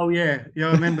 "Oh yeah,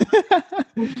 I remember."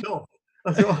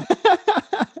 I thought,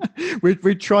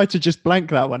 we tried to just blank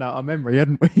that one out of memory,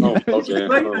 hadn't we?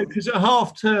 Because at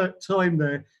half time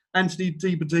there, Anthony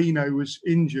DiBardino was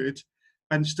injured.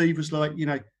 And Steve was like,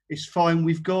 "It's fine.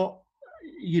 We've got,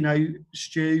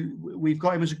 Stu, we've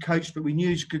got him as a coach, but we knew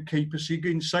he's a good keeper, so you're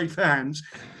in safe hands."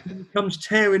 And he comes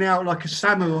tearing out like a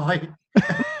samurai,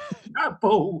 that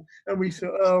ball. And we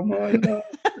thought, "Oh, my God."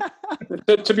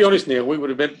 To be honest, Neil, we would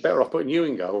have been better off putting you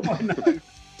in goal. I know.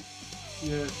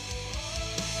 Yeah.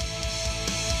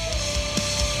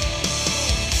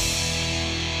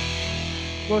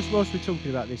 Whilst we're talking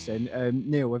about this then,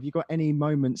 Neil, have you got any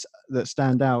moments that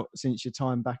stand out since your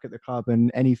time back at the club, and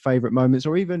any favourite moments,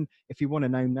 or even if you want to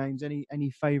name names, any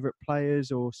favourite players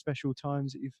or special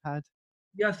times that you've had?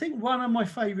 Yeah, I think one of my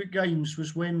favourite games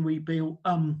was when we beat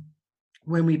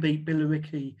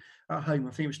Billericay at home.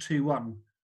 I think it was 2-1.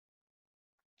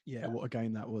 Yeah, what a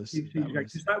game that was.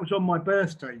 Because that was on my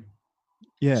birthday.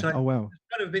 Yeah. So oh wow.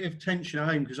 Kind of a bit of tension at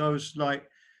home because I was like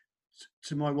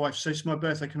to my wife, "So it's my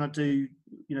birthday. Can I do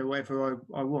whatever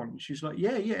I want?" She's like,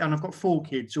 "Yeah, yeah." And I've got 4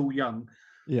 kids, all young.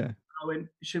 Yeah.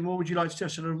 She said, "What would you like to do?" I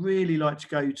said, "I'd really like to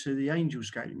go to the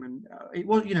Angels game." And it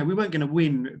was, we weren't going to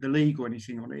win the league or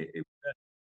anything on it. It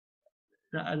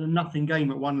was a nothing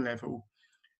game at one level,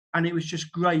 and it was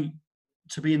just great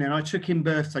to be in there. And I took in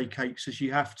birthday cakes, as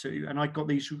you have to, and I got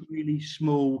these really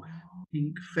small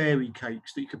pink fairy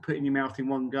cakes that you could put in your mouth in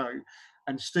one go.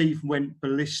 And Steve went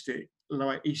ballistic.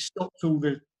 Like, he stopped all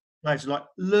the players, like,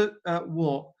 "Look at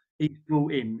what he's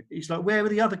brought in." He's like, "Where are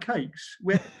the other cakes?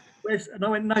 Where's?" And I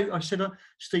went, "No." I said,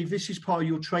 "Steve, this is part of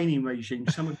your training regime.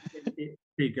 Some of it a bit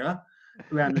bigger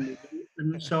around the middle,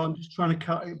 and so I'm just trying to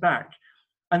cut it back."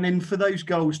 And then for those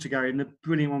goals to go in, the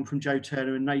brilliant one from Joe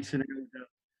Turner and Nathan Elder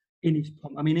in his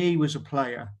pomp. I mean, he was a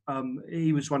player.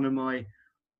 He was one of my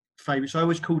favourites. I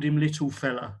always called him Little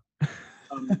Fella.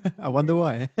 I wonder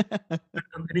why.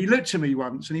 And he looked at me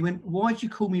once and he went, "Why do you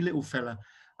call me Little Fella?"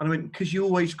 And I went, "Because you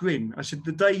always grin." I said,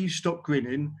 "The day you stop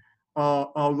grinning,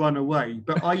 I'll run away."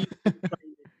 But I used to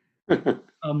play,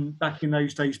 back in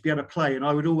those days, be able to play, and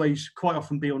I would always quite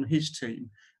often be on his team.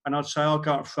 And I'd say, "I'll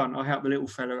go up front, I'll help the little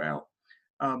fella out."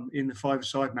 In the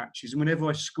 5-a-side matches, and whenever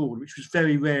I scored, which was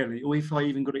very rarely, or if I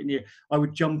even got it near, I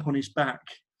would jump on his back,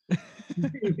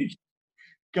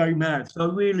 go mad. So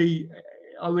I really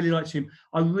liked him.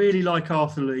 I really like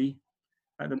Arthur Lee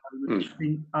at the moment. I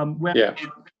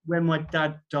think, when my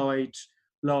dad died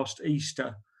last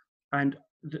Easter, and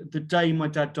the day my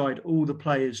dad died, all the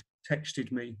players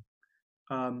texted me.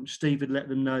 Steve had let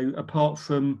them know, apart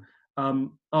from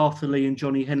Arthur Lee and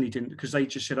Johnny Henley didn't, because they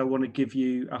just said, "I want to give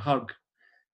you a hug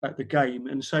at the game."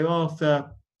 And so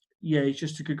Arthur, yeah, he's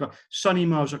just a good guy. Sonny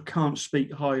Miles, I can't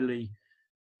speak highly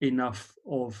enough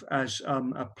of as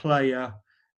a player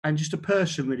and just a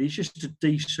person, really. He's just a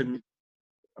decent.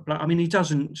 I mean, he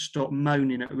doesn't stop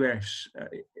moaning at refs.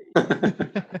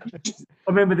 I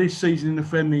remember this season in the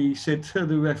friendly, he said to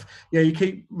the ref, "Yeah, you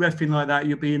keep reffing like that,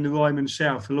 you'll be in the Ryman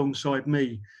South alongside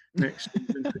me next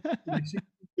season." It's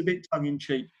a bit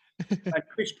tongue-in-cheek.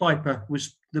 Chris Piper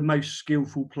was the most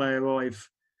skillful player I've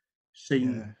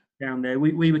seen down there.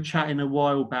 We were chatting a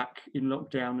while back in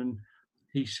lockdown, and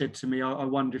he said to me, I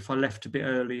wonder if I left a bit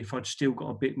early, if I'd still got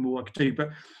a bit more I could do. But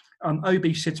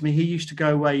Obi said to me he used to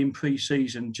go away in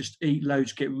pre-season, just eat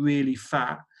loads, get really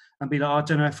fat, and be like, "I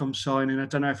don't know if I'm signing, I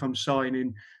don't know if I'm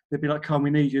signing." They'd be like, "Come, we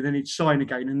need you." Then he'd sign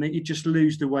again, and he'd just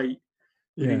lose the weight.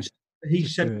 Yeah, he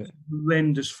sent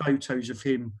horrendous photos of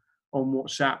him on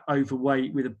WhatsApp,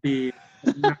 overweight with a beard,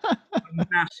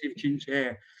 massive ginger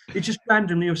hair. It just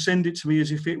randomly will send it to me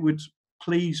as if it would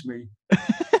please me.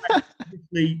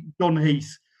 Don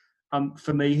Heath,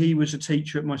 for me, he was a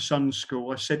teacher at my son's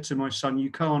school. I said to my son,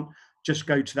 "You can't just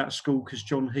go to that school because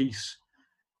John Heath's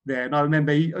there." And I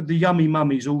remember the Yummy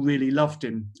Mummies all really loved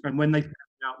him. And when they found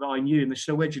out that I knew him, they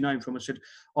said, "Where'd you know him from?" I said,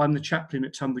 "I'm the chaplain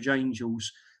at Tunbridge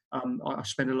Angels. I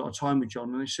spend a lot of time with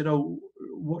John." And they said, "Oh,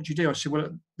 what do you do?" I said, "Well,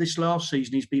 this last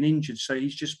season he's been injured, so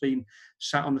he's just been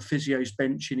sat on the physio's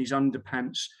bench in his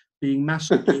underpants being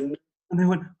massaged." And they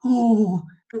went, "Oh."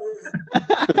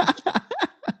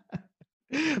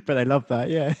 But they love that,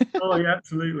 yeah. Oh, yeah,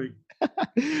 absolutely.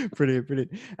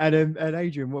 Brilliant. And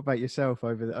Adrian, what about yourself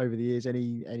over the years?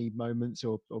 Any moments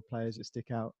or players that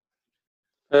stick out?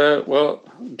 Well,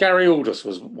 Gary Aldous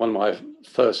was one of my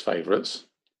first favourites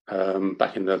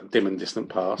back in the dim and distant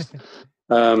past.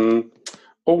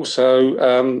 Also,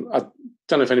 I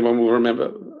don't know if anyone will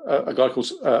remember a guy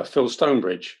called Phil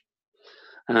Stonebridge.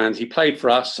 And he played for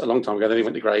us a long time ago. Then he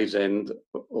went to Gravesend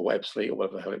or Ebbsfleet or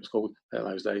whatever the hell it was called in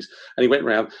those days. And he went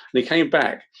around and he came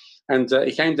back, and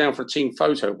he came down for a team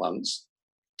photo once.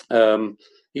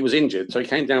 He was injured, so he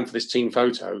came down for this team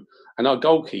photo. And our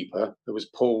goalkeeper, who was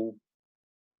Paul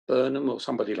Burnham or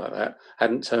somebody like that,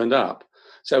 hadn't turned up.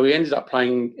 So we ended up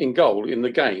playing in goal in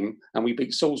the game, and we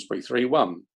beat Salisbury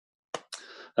 3-1.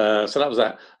 So that was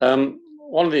that.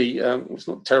 One of the, it's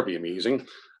not terribly amusing.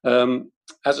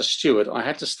 As a steward, I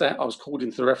had to stand. I was called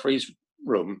into the referee's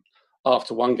room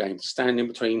after one game to stand in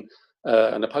between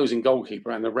an opposing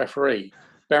goalkeeper and the referee.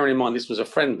 Bearing in mind this was a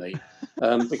friendly,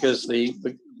 because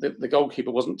the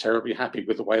goalkeeper wasn't terribly happy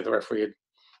with the way the referee had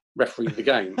refereed the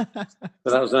game.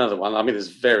 So that was another one. I mean, there's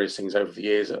various things over the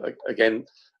years. Again,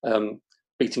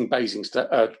 beating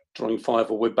Basingstoke, drawing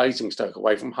 5-5 with Basingstoke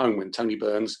away from home when Tony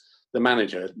Burns, the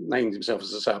manager, named himself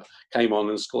as a sub, came on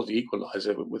and scored the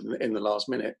equaliser in the last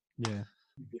minute. Yeah.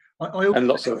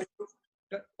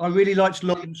 I really liked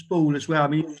Lawrence Ball as well. I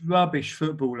mean, he was a rubbish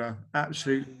footballer,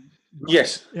 absolutely.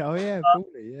 Yes. Yeah. Oh yeah.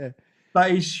 Bally, yeah.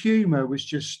 but his humour was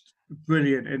just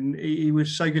brilliant, and he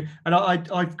was so good. And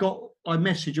I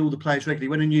message all the players regularly.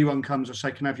 When a new one comes, I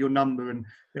say, "Can I have your number?" And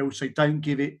they all say, "Don't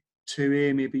give it to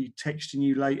him. He'll be texting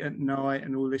you late at night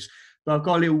and all this." But I've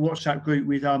got a little WhatsApp group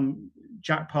with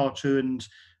Jack Parter and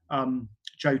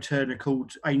Joe Turner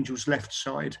called Angels Left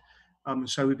Side.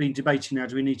 So we've been debating now,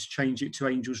 do we need to change it to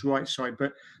Angels Right Side?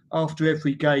 But after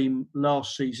every game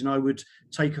last season, I would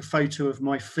take a photo of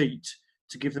my feet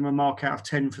to give them a mark out of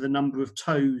 10 for the number of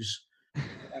toes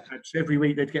I've had. So every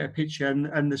week they'd get a picture,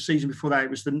 and the season before that, it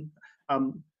was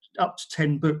up to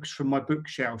 10 books from my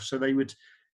bookshelf. So they would,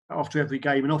 after every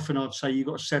game, and often I'd say, "You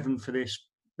got a 7 for this.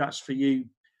 That's for you,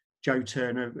 Joe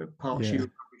Turner. Parts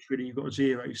you really, you've got a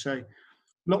 0." So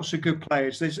lots of good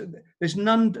players. There's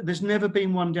none. There's never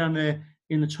been one down there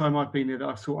in the time I've been there that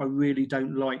I thought, I really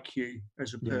don't like you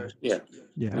as a person. Yeah,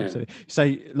 absolutely.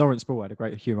 Say Lawrence Ball had a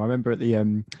great humour. I remember at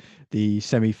the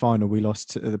semi-final, we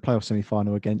lost the playoff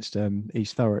semi-final against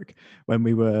East Thurrock when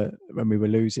we were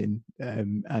losing,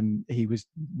 and he was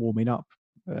warming up,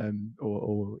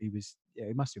 or he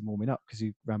must have been warming up because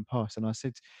he ran past, and I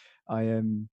said,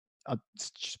 I'd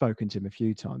spoken to him a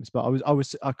few times, but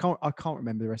I can't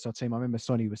remember the rest of our team. I remember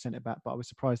Sonny was centre back, but I was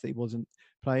surprised that he wasn't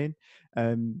playing.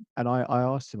 And I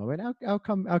asked him, I went, how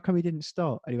come he didn't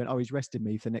start? And he went, "Oh, he's rested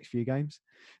me for the next few games,"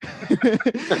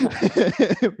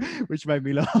 which made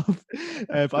me laugh.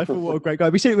 But I thought, what a great guy.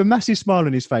 We see it with a massive smile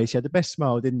on his face. He had the best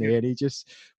smile, didn't he? And he just,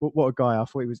 what a guy. I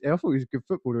thought he was a good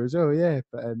footballer as well. Yeah,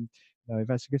 but. No, we've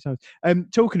had some good times.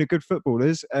 Talking of good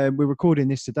footballers, we're recording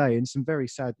this today, and some very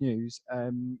sad news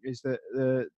is that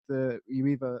you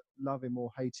either love him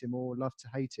or hate him, or love to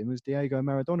hate him, as Diego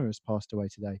Maradona has passed away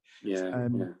today.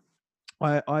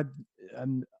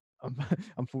 I'm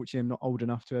unfortunately, I'm not old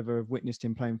enough to ever have witnessed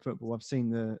him playing football. I've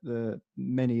seen the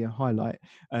many a highlight.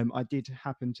 I did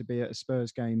happen to be at a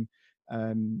Spurs game.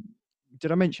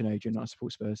 Did I mention, Adrian, that I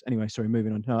support Spurs? Anyway, sorry,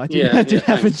 moving on. No, I did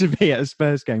happen to be at a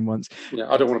Spurs game once. Yeah,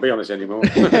 I don't want to be on this anymore.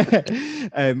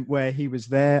 Where he was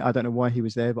there. I don't know why he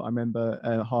was there, but I remember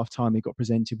half-time he got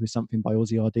presented with something by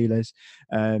Ozzy Ardiles,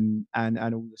 and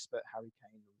all the Spurs, Harry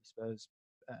Kane, all the Spurs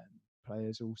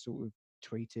players all sort of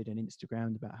tweeted and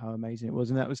Instagrammed about how amazing it was,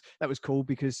 and that was cool,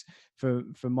 because for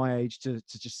my age to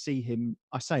just see him,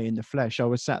 I say in the flesh, I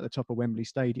was sat at the top of Wembley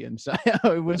Stadium, so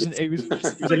it was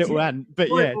a little ant, but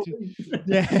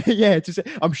yeah,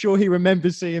 I'm sure he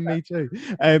remembers seeing me too.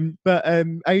 But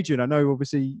Adrian, I know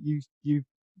obviously you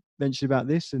mentioned about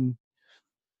this, and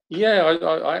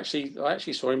I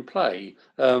actually saw him play.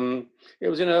 It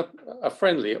was in a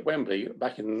friendly at Wembley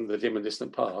back in the dim and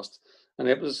distant past. And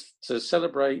it was to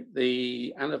celebrate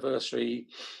the anniversary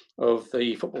of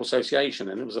the Football Association.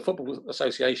 And it was a Football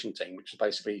Association team, which is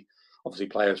basically, obviously,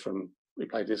 players who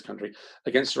played in this country,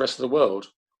 against the rest of the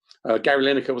world. Gary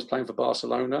Lineker was playing for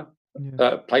Barcelona,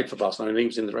 played for Barcelona, and he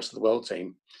was in the rest of the world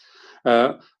team.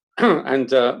 And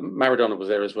Maradona was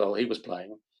there as well. He was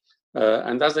playing.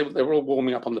 And as they were all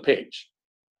warming up on the pitch,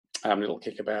 having a little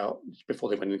kickabout before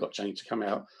they went and got changed to come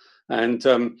out. And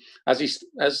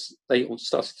as they all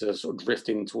started to sort of drift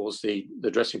in towards the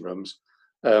dressing rooms,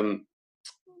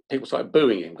 people started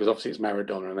booing him, because obviously it's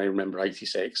Maradona and they remember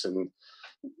 '86 and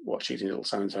what shooting little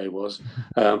so-and-so was.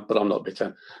 But I'm not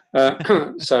bitter.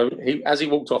 So as he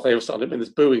walked off, they were starting, and this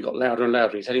booing got louder and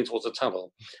louder. He's heading towards the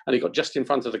tunnel, and he got just in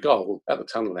front of the goal at the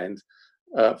tunnel end,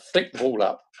 flicked the ball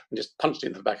up and just punched it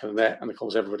into the back of the net, and of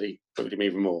course everybody booed him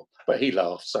even more, but he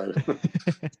laughed. So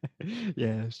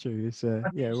yeah, it's true. It's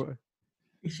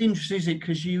it's interesting, isn't it?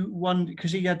 Because you wonder,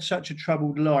 because he had such a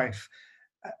troubled life.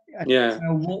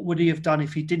 What would he have done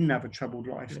if he didn't have a troubled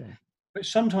life? But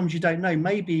sometimes you don't know.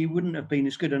 Maybe he wouldn't have been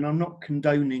as good. And I'm not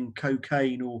condoning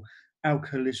cocaine or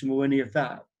alcoholism or any of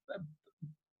that.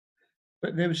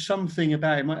 But there was something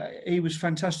about him. He was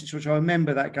fantastic. Which I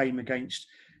remember that game against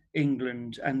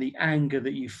England, and the anger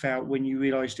that you felt when you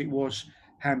realised it was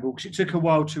handball. Because it took a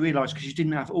while to realise, because you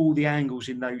didn't have all the angles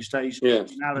in those days.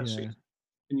 Analysis.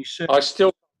 And you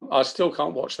I still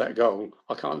can't watch that goal.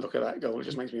 I can't look at that goal. It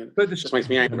just makes me angry.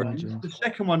 The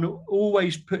second one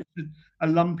always puts a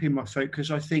lump in my throat,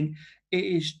 because I think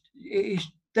it is.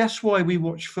 That's why we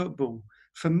watch football,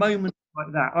 for moments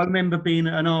like that. I remember being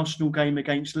at an Arsenal game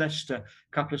against Leicester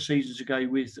a couple of seasons ago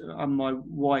with my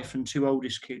wife and 2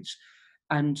 oldest kids,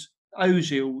 and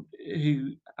Ozil,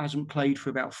 who hasn't played for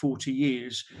about 40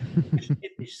 years, did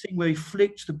this thing where he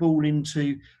flicked the ball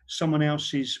into someone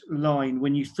else's line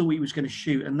when you thought he was going to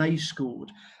shoot, and they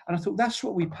scored. And I thought, that's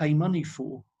what we pay money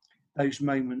for, those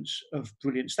moments of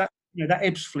brilliance. That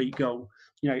Ebbsfleet goal,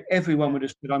 everyone would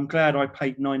have said, I'm glad I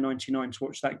paid $9.99 to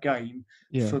watch that game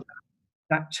for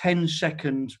that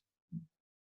 10-second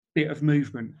bit of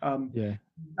movement. Yeah.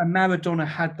 And Maradona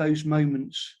had those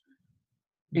moments.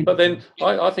 But then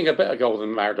I think a better goal than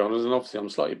Maradona's, and obviously I'm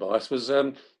slightly biased, was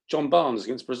John Barnes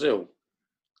against Brazil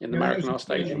in the Maracanã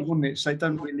Stadium. Wasn't it? So they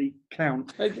don't really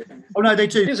count. They- Oh no, they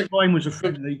do. Here's a- Mine was a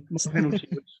friendly. My penalty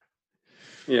was.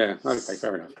 Yeah, okay,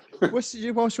 fair enough. Whilst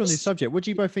you're on this subject, what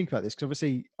do you both think about this? Because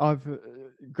obviously I've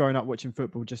grown up watching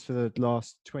football just for the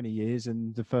last 20 years,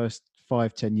 and the first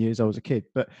 5-10 years I was a kid.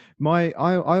 But I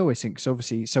always think, so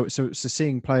obviously, so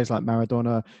seeing players like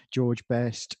Maradona, George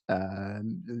Best,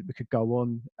 we could go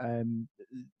on,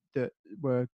 that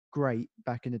were great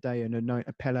back in the day,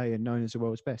 and Pele and known as the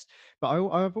world's best. But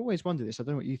I've always wondered this. I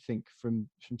don't know what you think from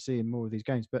seeing more of these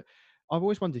games, but I've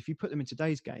always wondered if you put them in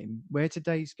today's game, where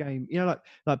today's game,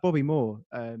 like Bobby Moore,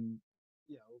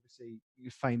 obviously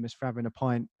you're famous for having a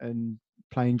pint and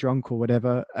playing drunk or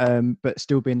whatever, but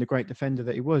still being the great defender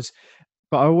that he was.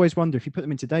 But I always wonder if you put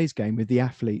them in today's game with the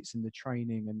athletes and the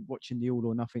training and watching the All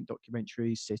or Nothing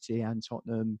documentaries, City and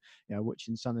Tottenham,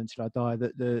 watching Sun Until I Die,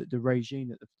 that the regime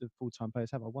that the full-time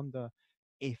players have, I wonder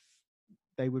if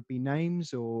they would be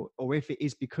names, or if it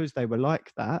is because they were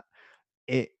like that,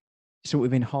 it sort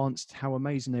of enhanced how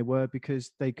amazing they were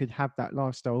because they could have that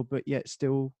lifestyle, but yet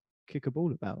still kick a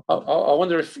ball about. I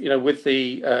wonder if with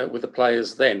the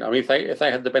players then. I mean, if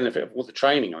they had the benefit of all the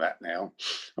training of that now.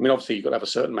 I mean, obviously you've got to have a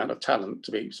certain amount of talent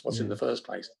to be what's in the first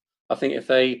place. I think if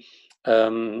they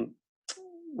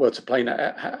were to play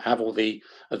have all the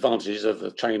advantages of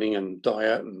the training and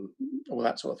diet and all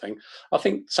that sort of thing, I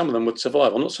think some of them would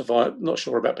survive. I'm not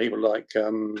sure about people like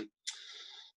who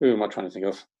am I trying to think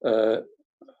of?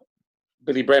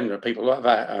 Billy Bremner, people like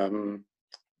that.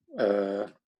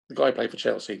 The guy who played for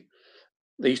Chelsea.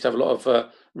 They used to have a lot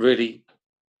of really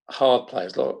hard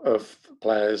players, a lot of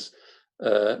players,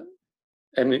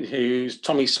 Emlyn Hughes,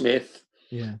 Tommy Smith,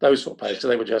 those sort of players, because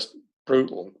they were just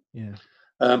brutal. Yeah.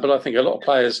 But I think a lot of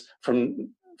players from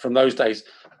those days,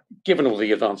 given all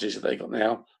the advantages that they got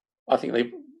now, I think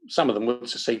some of them would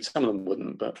succeed, some of them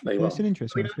wouldn't. But they were. It's an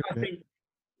interesting. I think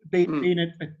being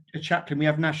a chaplain, we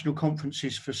have national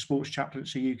conferences for Sports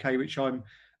Chaplaincy UK, which I'm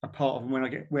a part of,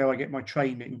 and where I get my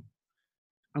training.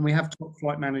 And we have top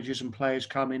flight managers and players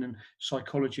come in, and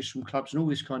psychologists from clubs and all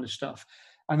this kind of stuff.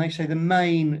 And they say the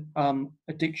main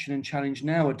addiction and challenge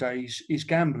nowadays is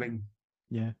gambling.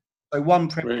 Yeah. So one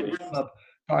Premier League club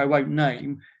that I won't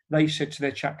name, they said to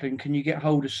their chaplain, "Can you get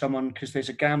hold of someone because there's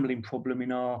a gambling problem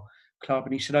in our club?"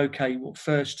 And he said, "Okay, what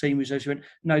first team was those?" He went,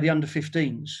 "No, the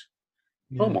under-15s."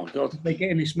 Yeah. Oh my God! They're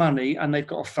getting this money and they've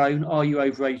got a phone. Are you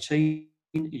over 18?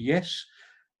 Yes,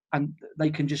 and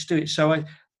they can just do it. So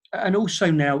and also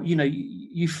now,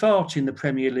 you fart in the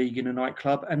Premier League in a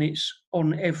nightclub, and it's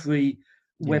on every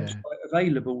website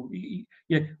available. We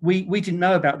didn't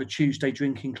know about the Tuesday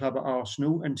Drinking Club at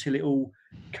Arsenal until it all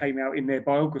came out in their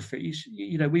biographies.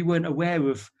 We weren't aware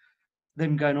of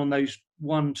them going on those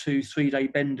 1, 2, 3 day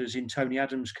benders in Tony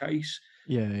Adams' case.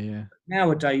 Yeah.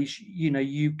 Nowadays,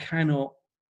 you cannot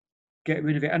get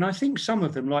rid of it. And I think some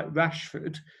of them, like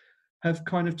Rashford, have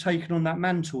kind of taken on that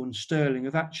mantle, and Sterling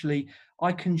have actually,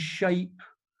 I can shape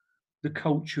the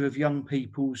culture of young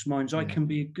people's minds. I can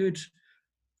be a good,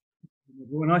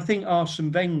 and I think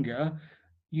Arsene Wenger,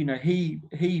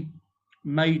 he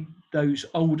made those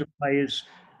older players,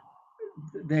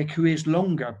 their careers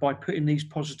longer by putting these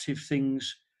positive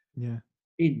things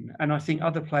in. And I think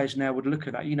other players now would look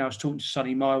at that. I was talking to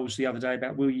Sonny Miles the other day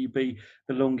about, will you be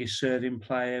the longest serving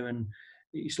player? And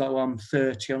it's like, well, I'm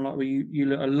 30. I'm like, well, you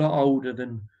look a lot older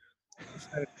than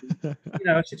 30.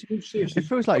 I said, seriously, it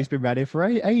feels like he's been around here for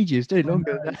ages, dude.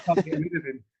 Longer. Can't get rid of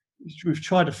him. We've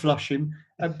tried to flush him,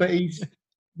 but he's,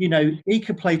 he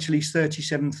could play till he's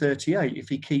 37, 38 if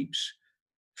he keeps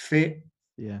fit.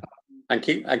 Yeah. And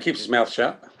keeps his mouth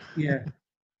shut. Yeah.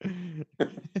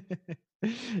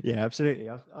 Yeah, absolutely.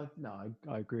 I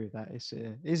agree with that. It's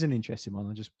an interesting one.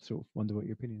 I just sort of wonder what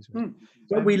your opinions were.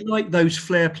 But we like those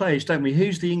flair players, don't we?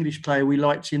 Who's the English player we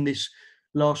liked in this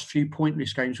last few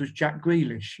pointless games? Was Jack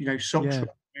Grealish. Socks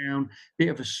down, bit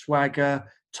of a swagger,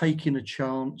 taking a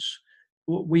chance.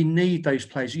 We need those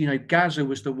players. Gazza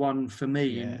was the one for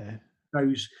me in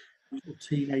those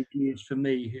teenage years for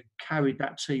me, who carried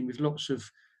that team with lots of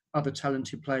other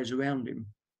talented players around him.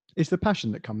 It's the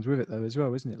passion that comes with it, though, as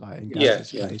well, isn't it? Like in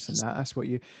Gazza's case and that's what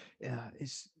you. Yeah,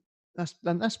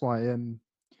 that's why.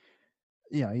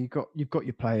 You've got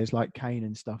your players like Kane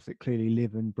and stuff that clearly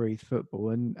live and breathe football.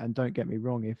 And don't get me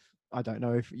wrong, if I don't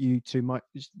know if you two might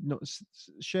not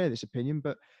share this opinion,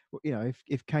 but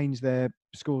if Kane's there,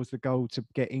 scores the goal to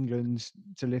get England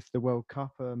to lift the World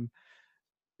Cup.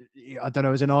 I don't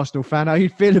know, as an Arsenal fan, how you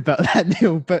feel about that,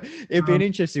 Neil, but it'd be an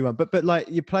interesting one. But like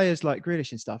your players like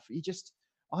Grealish and stuff,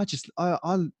 I just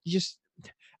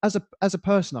as a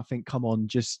person, I think, come on,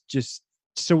 just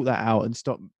sort that out and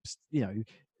stop,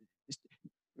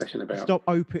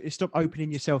 stop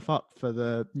opening yourself up for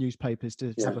the newspapers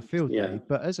to have a field day.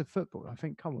 But as a footballer, I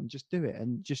think, come on, just do it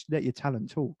and just let your talent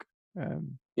talk. I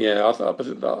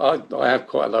have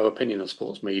quite a low opinion of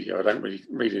sports media. I don't really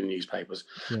read in newspapers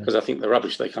because I think the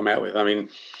rubbish they come out with. I mean,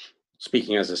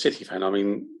 speaking as a City fan, I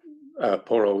mean,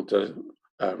 poor old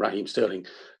Raheem Sterling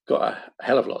got a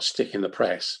hell of a lot of stick in the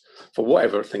press for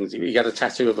whatever things. He had a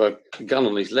tattoo of a gun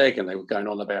on his leg, and they were going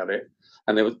on about it.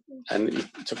 And he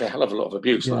took a hell of a lot of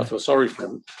abuse, and I feel sorry for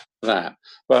him for that.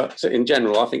 But in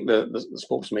general, I think the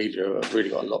sports media have really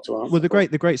got a lot to answer. Well,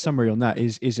 the great summary on that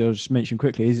is I'll just mention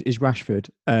quickly is Rashford,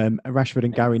 Rashford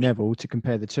and Gary Neville. To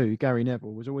compare the two, Gary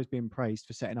Neville was always being praised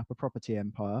for setting up a property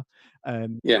empire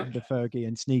under Fergie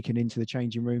and sneaking into the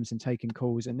changing rooms and taking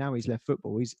calls. And now he's left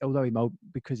football.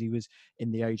 Because he was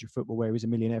in the age of football where he was a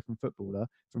millionaire from football.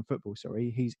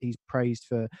 He's praised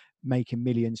for making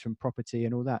millions from property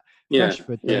and all that.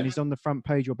 Rashford then is on the front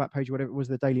page or back page, whatever it was,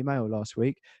 the Daily Mail last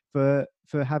week for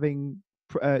having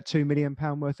 £2 million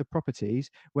worth of properties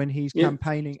when he's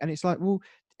campaigning. And it's like, well,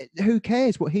 who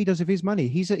cares what he does with his money?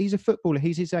 He's a footballer.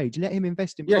 He's his age. Let him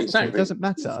invest in property. Exactly. It doesn't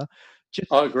matter.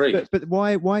 I agree. But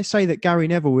why say that Gary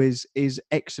Neville is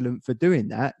excellent for doing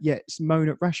that, yet moan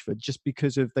at Rashford just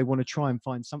because they want to try and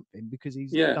find something because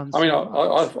he's done I mean,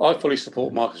 I fully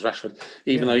support Marcus Rashford,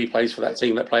 even though he plays for that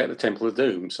team that play at the Temple of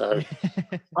Doom. So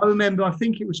I remember, I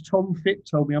think it was Tom Fitt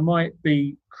told me, I might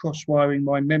be cross-wiring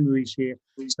my memories here,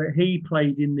 but he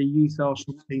played in the youth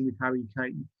Arsenal team with Harry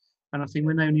Kane. And I think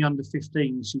when they were only under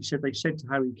 15s, they said to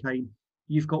Harry Kane,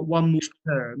 "You've got one more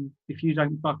term. If you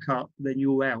don't buck up, then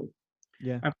you're out."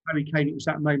 Yeah. And for Harry Kane, it was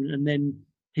that moment, and then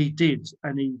he did,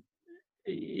 and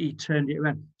he turned it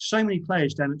around. So many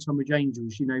players down at Tonbridge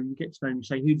Angels, you get to know them and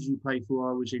say, "Who did you play for?"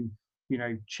 I was in,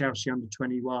 Chelsea under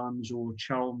 21s or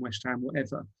Charlton, West Ham,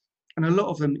 whatever. And a lot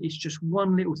of them, it's just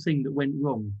one little thing that went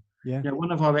wrong. Yeah.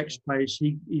 One of our ex-players,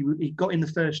 he got in the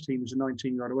first team as a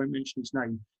 19-year-old. I won't mention his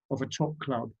name, of a top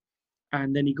club.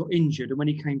 And then he got injured. And when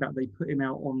he came back, they put him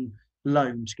out on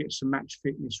loan to get some match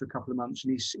fitness for a couple of months.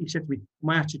 And he said to me,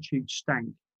 "My attitude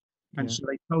stank." And so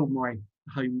they told my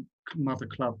home mother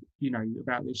club,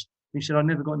 about this. And he said, "I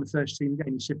never got in the first team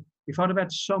again." He said, "If I'd have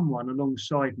had someone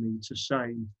alongside me to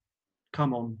say,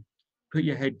 'Come on, put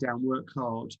your head down, work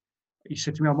hard,'" he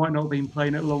said to me, "I might not have been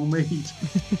playing at Longmead."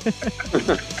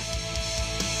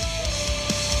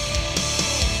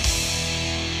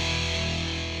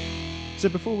 So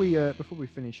before we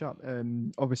finish up,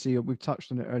 obviously we've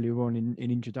touched on it earlier on in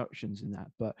introductions and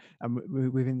that, but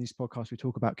within this podcast we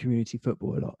talk about community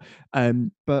football a lot.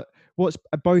 But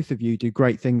both of you do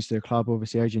great things to the club.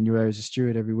 Obviously, Adrian, you're as a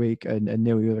steward every week, and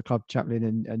Neil, you're the club chaplain,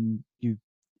 and you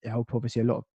help obviously a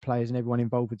lot of players and everyone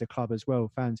involved with the club as well,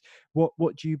 fans. What's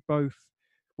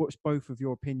both of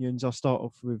your opinions? I'll start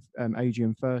off with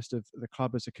Adrian first, of the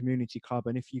club as a community club,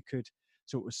 and if you could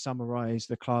sort of summarise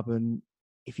the club, and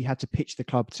if you had to pitch the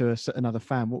club to another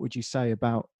fan, what would you say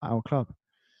about our club?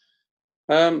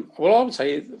 Well, I would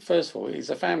say, first of all, it's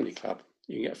a family club.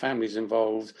 You can get families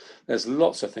involved. There's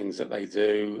lots of things that they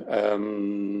do.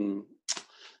 Come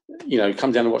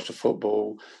down and watch the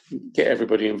football, get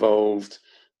everybody involved.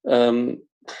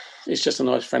 It's just a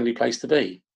nice, friendly place to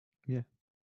be. Yeah.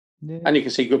 And you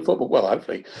can see good football. Well,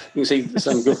 hopefully you can see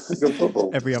some good football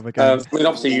every other game. I mean,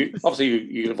 obviously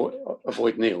you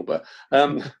avoid Neil, but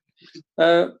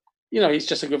it's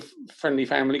just a good, friendly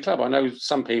family club. I know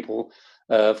some people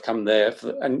have come there,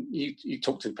 and you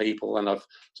talk to people, and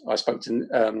I spoke to.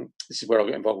 This is where I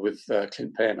got involved with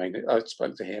Clint Pearmain. I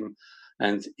spoke to him,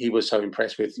 and he was so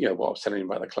impressed with what I was telling him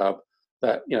about the club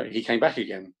that he came back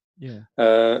again. Yeah.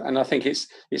 And I think it's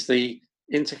the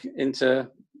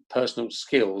interpersonal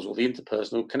skills or the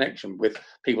interpersonal connection with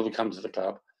people who come to the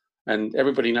club, and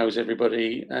everybody knows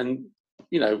everybody, and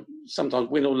sometimes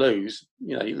win or lose,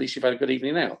 at least you've had a good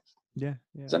evening out. Yeah.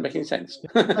 Does that make any sense?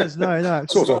 No.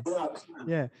 Sort of.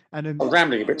 Yeah. And I'm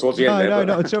rambling a bit towards the end. No,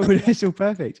 not at all. It's all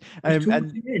perfect. And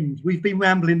the end, we've been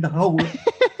rambling the whole.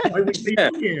 Definitely.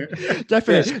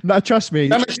 Yes. No, trust me.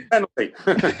 That makes a penalty.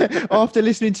 After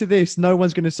listening to this, no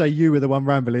one's going to say you were the one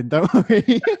rambling. Don't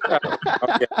worry.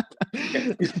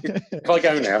 If I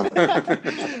go now.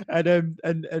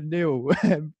 And Neil,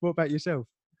 what about yourself?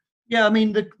 Yeah, I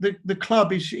mean the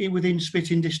club is within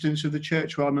spitting distance of the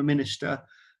church where I'm a minister,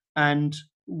 and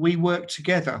we work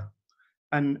together,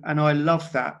 and I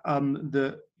love that.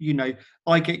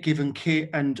 I get given kit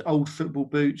and old football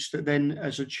boots that then,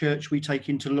 as a church, we take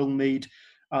into Longmead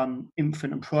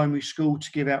infant and primary school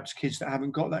to give out to kids that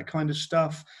haven't got that kind of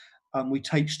stuff. We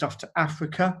take stuff to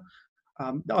Africa.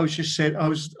 I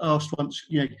was asked once,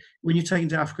 when you're taken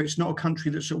to Africa, it's not a country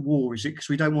that's at war, is it? Because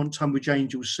we don't want Tunbridge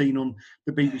Angels seen on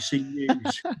the BBC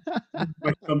News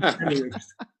by some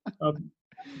terrorist.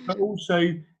 But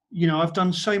also, I've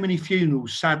done so many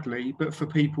funerals, sadly, but for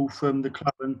people from the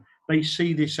club, and they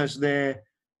see this as their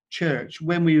church.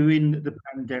 When we were in the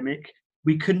pandemic,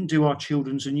 we couldn't do our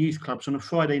children's and youth clubs. On a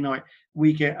Friday night,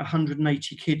 we get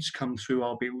 180 kids come through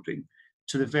our building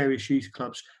to the various youth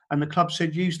clubs. And the club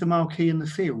said, use the marquee in the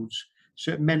fields.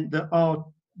 So it meant that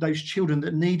those children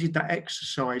that needed that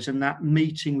exercise and that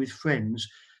meeting with friends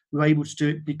were able to do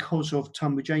it because of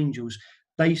Tunbridge Angels.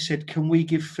 They said, can we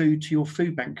give food to your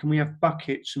food bank? Can we have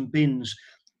buckets and bins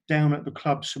down at the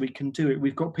club so we can do it?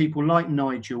 We've got people like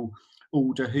Nigel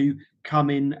Alder who come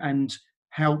in and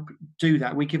help do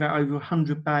that. We give out over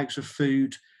 100 bags of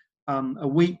food a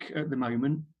week at the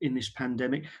moment in this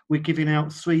pandemic. We're giving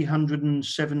out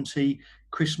 370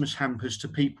 Christmas hampers to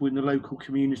people in the local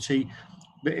community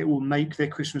that it will make their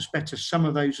Christmas better. Some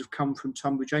of those have come from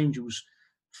Tunbridge Angels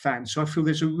fans. So I feel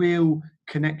there's a real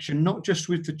connection, not just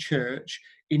with the church,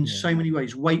 in so many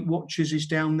ways. Weight Watchers is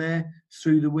down there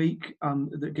through the week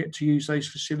that get to use those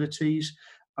facilities.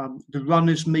 The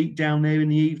runners meet down there in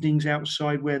the evenings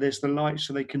outside where there's the lights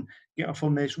so they can get off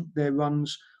on their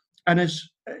runs. And as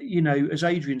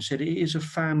Adrian said, it's a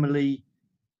family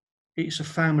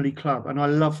club, and I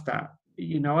love that.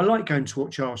 I like going to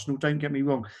watch Arsenal, don't get me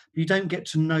wrong, but you don't get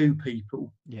to know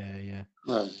people. Yeah.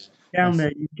 No. Down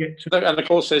there, you get to... And of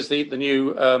course, there's the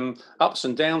new Ups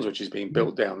and Downs, which is being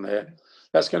built down there.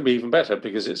 That's going to be even better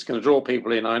because it's going to draw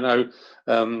people in. I know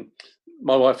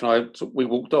my wife and I, we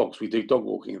walk dogs. We do dog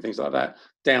walking and things like that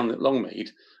down at Longmead.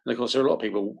 And of course, there are a lot of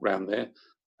people around there.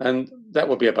 And that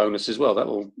will be a bonus as well. That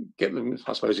will get them,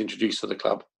 I suppose, introduced to the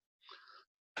club.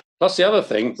 Plus the other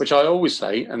thing, which I always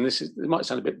say, and it might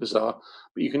sound a bit bizarre,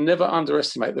 but you can never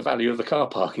underestimate the value of the car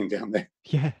parking down there.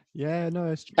 Yeah,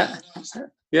 no, it's true.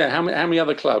 Yeah, how many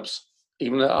other clubs,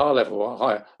 even at our level or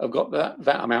higher, have got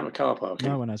that amount of car parking?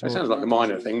 No one has. It sounds like a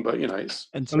minor thing, but it's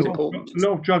important. A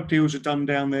lot of drug deals are done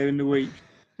down there in the week.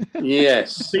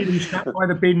 Yes. See them sat by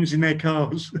the bins in their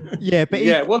cars. Yeah, but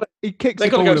he kicks the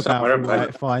ball about all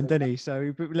right, fine, doesn't he?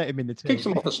 So let him in the team. Keeps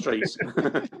them off the streets.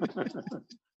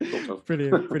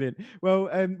 Brilliant. Well,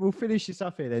 we'll finish this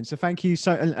up here then. So thank you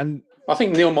and I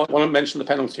think Neil might want to mention the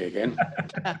penalty again.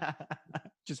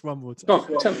 Just one more time.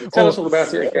 Go on, tell us all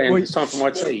about it again. It's time for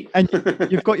my tea. And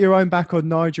you've got your own back on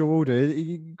Nigel Alder. Are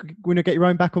you going to get your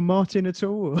own back on Martin at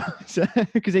all?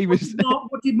 Because he was.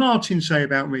 What did Martin say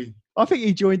about me? I think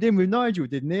he joined in with Nigel,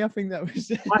 didn't he? I think that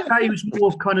was. I thought he was more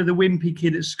of kind of the wimpy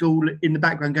kid at school in the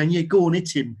background going, yeah, go on,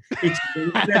 hit him. He was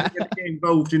never going to get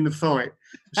involved in the fight.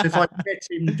 So if I met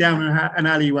him down an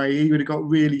alleyway, he would have got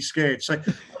really scared. So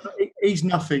he's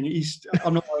nothing.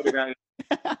 I'm not worried about it.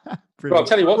 Well, I'll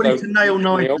tell you what, I wanted to nail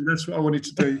Nigel. That's what I wanted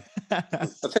to do. I'll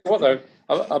tell you what, though.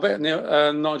 I bet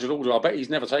Nigel Alder, I bet he's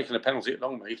never taken a penalty at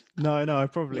Longmead. No,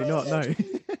 probably not, no.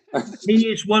 He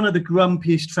is one of the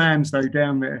grumpiest fans, though,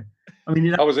 down there. I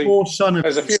mean, that poor son of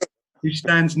his who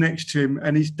stands next to him,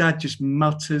 and his dad just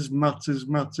mutters.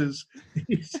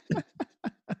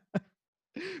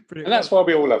 And that's why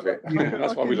we all love it.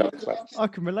 That's why we love it. I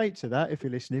can relate to that if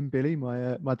you're listening, Billy,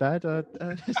 my dad.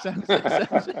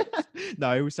 No,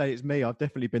 I would say it's me. I've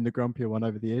definitely been the grumpier one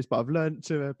over the years, but I've learned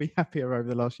to be happier over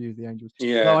the last few years of the Angels.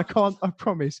 Yeah. No, I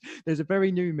promise. There's a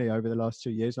very new me over the last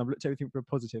 2 years, and I've looked at everything for a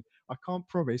positive. I can't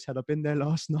promise, had I been there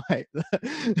last night,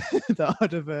 that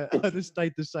I'd have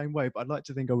stayed the same way, but I'd like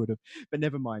to think I would have. But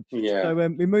never mind. Yeah. So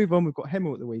we move on. We've got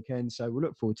Hemel at the weekend, so we'll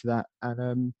look forward to that.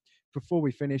 And before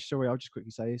we finish, sorry, I'll just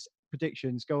quickly say this.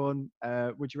 Predictions, go on.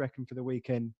 What do you reckon for the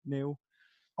weekend, Neil?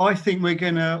 I think we're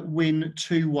going to win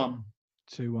 2-1.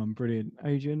 2-1, brilliant.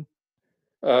 Adrian?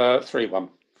 3-1.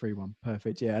 3-1,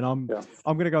 perfect. Yeah, and I'm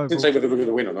going to go. I didn't say whether we're going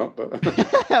to win or not, but.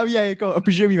 Oh yeah, I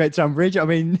presume you meant Tunbridge. I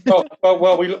mean.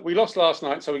 well, we lost last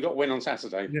night, so we got to win on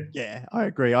Saturday. Yeah, I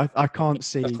agree. I can't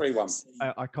see.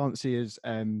 3-1. I can't see us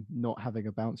not having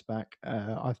a bounce back.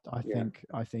 I think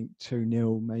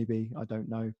 2-0 maybe. I don't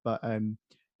know, but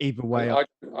either way,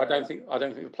 I don't think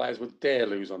the players would dare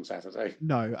lose on Saturday.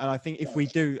 No, and I think if we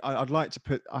do, I like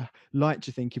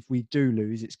to think if we do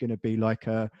lose, it's going to be like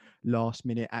a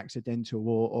last-minute accidental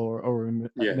or a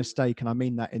mistake, and I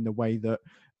mean that in the way that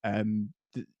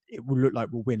it will look like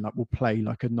we'll win, like we'll play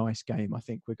like a nice game. I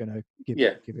think we're going to give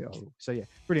it all. So yeah,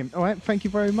 brilliant. All right, thank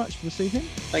you very much for this evening.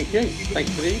 Thank you. Thank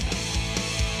you for the.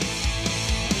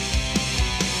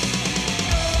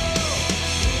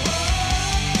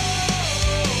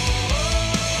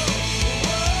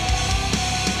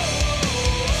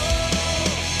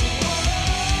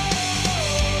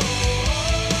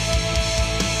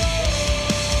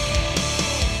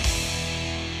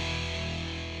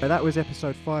 That was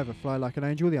episode 5 of Fly Like an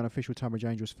Angel, the unofficial Tunbridge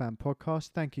Angels fan podcast.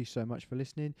 Thank you so much for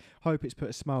listening. Hope it's put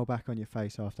a smile back on your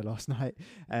face after last night.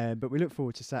 But we look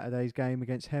forward to Saturday's game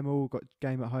against Hemel. Got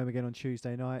game at home again on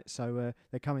Tuesday night. So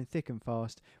they're coming thick and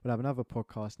fast. We'll have another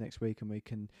podcast next week and we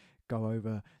can go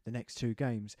over the next 2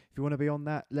 games. If you want to be on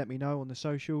that, let me know on the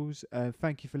socials.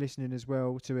 Thank you for listening as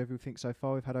well to everything so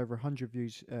far. We've had over 100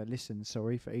 listens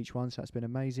for each one, so that's been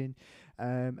amazing.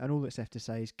 And all that's left to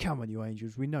say is, come on, you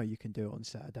Angels. We know you can do it on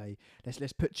Saturday.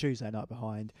 Let's put Tuesday night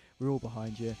behind. We're all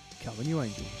behind you. Come on, you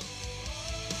Angels.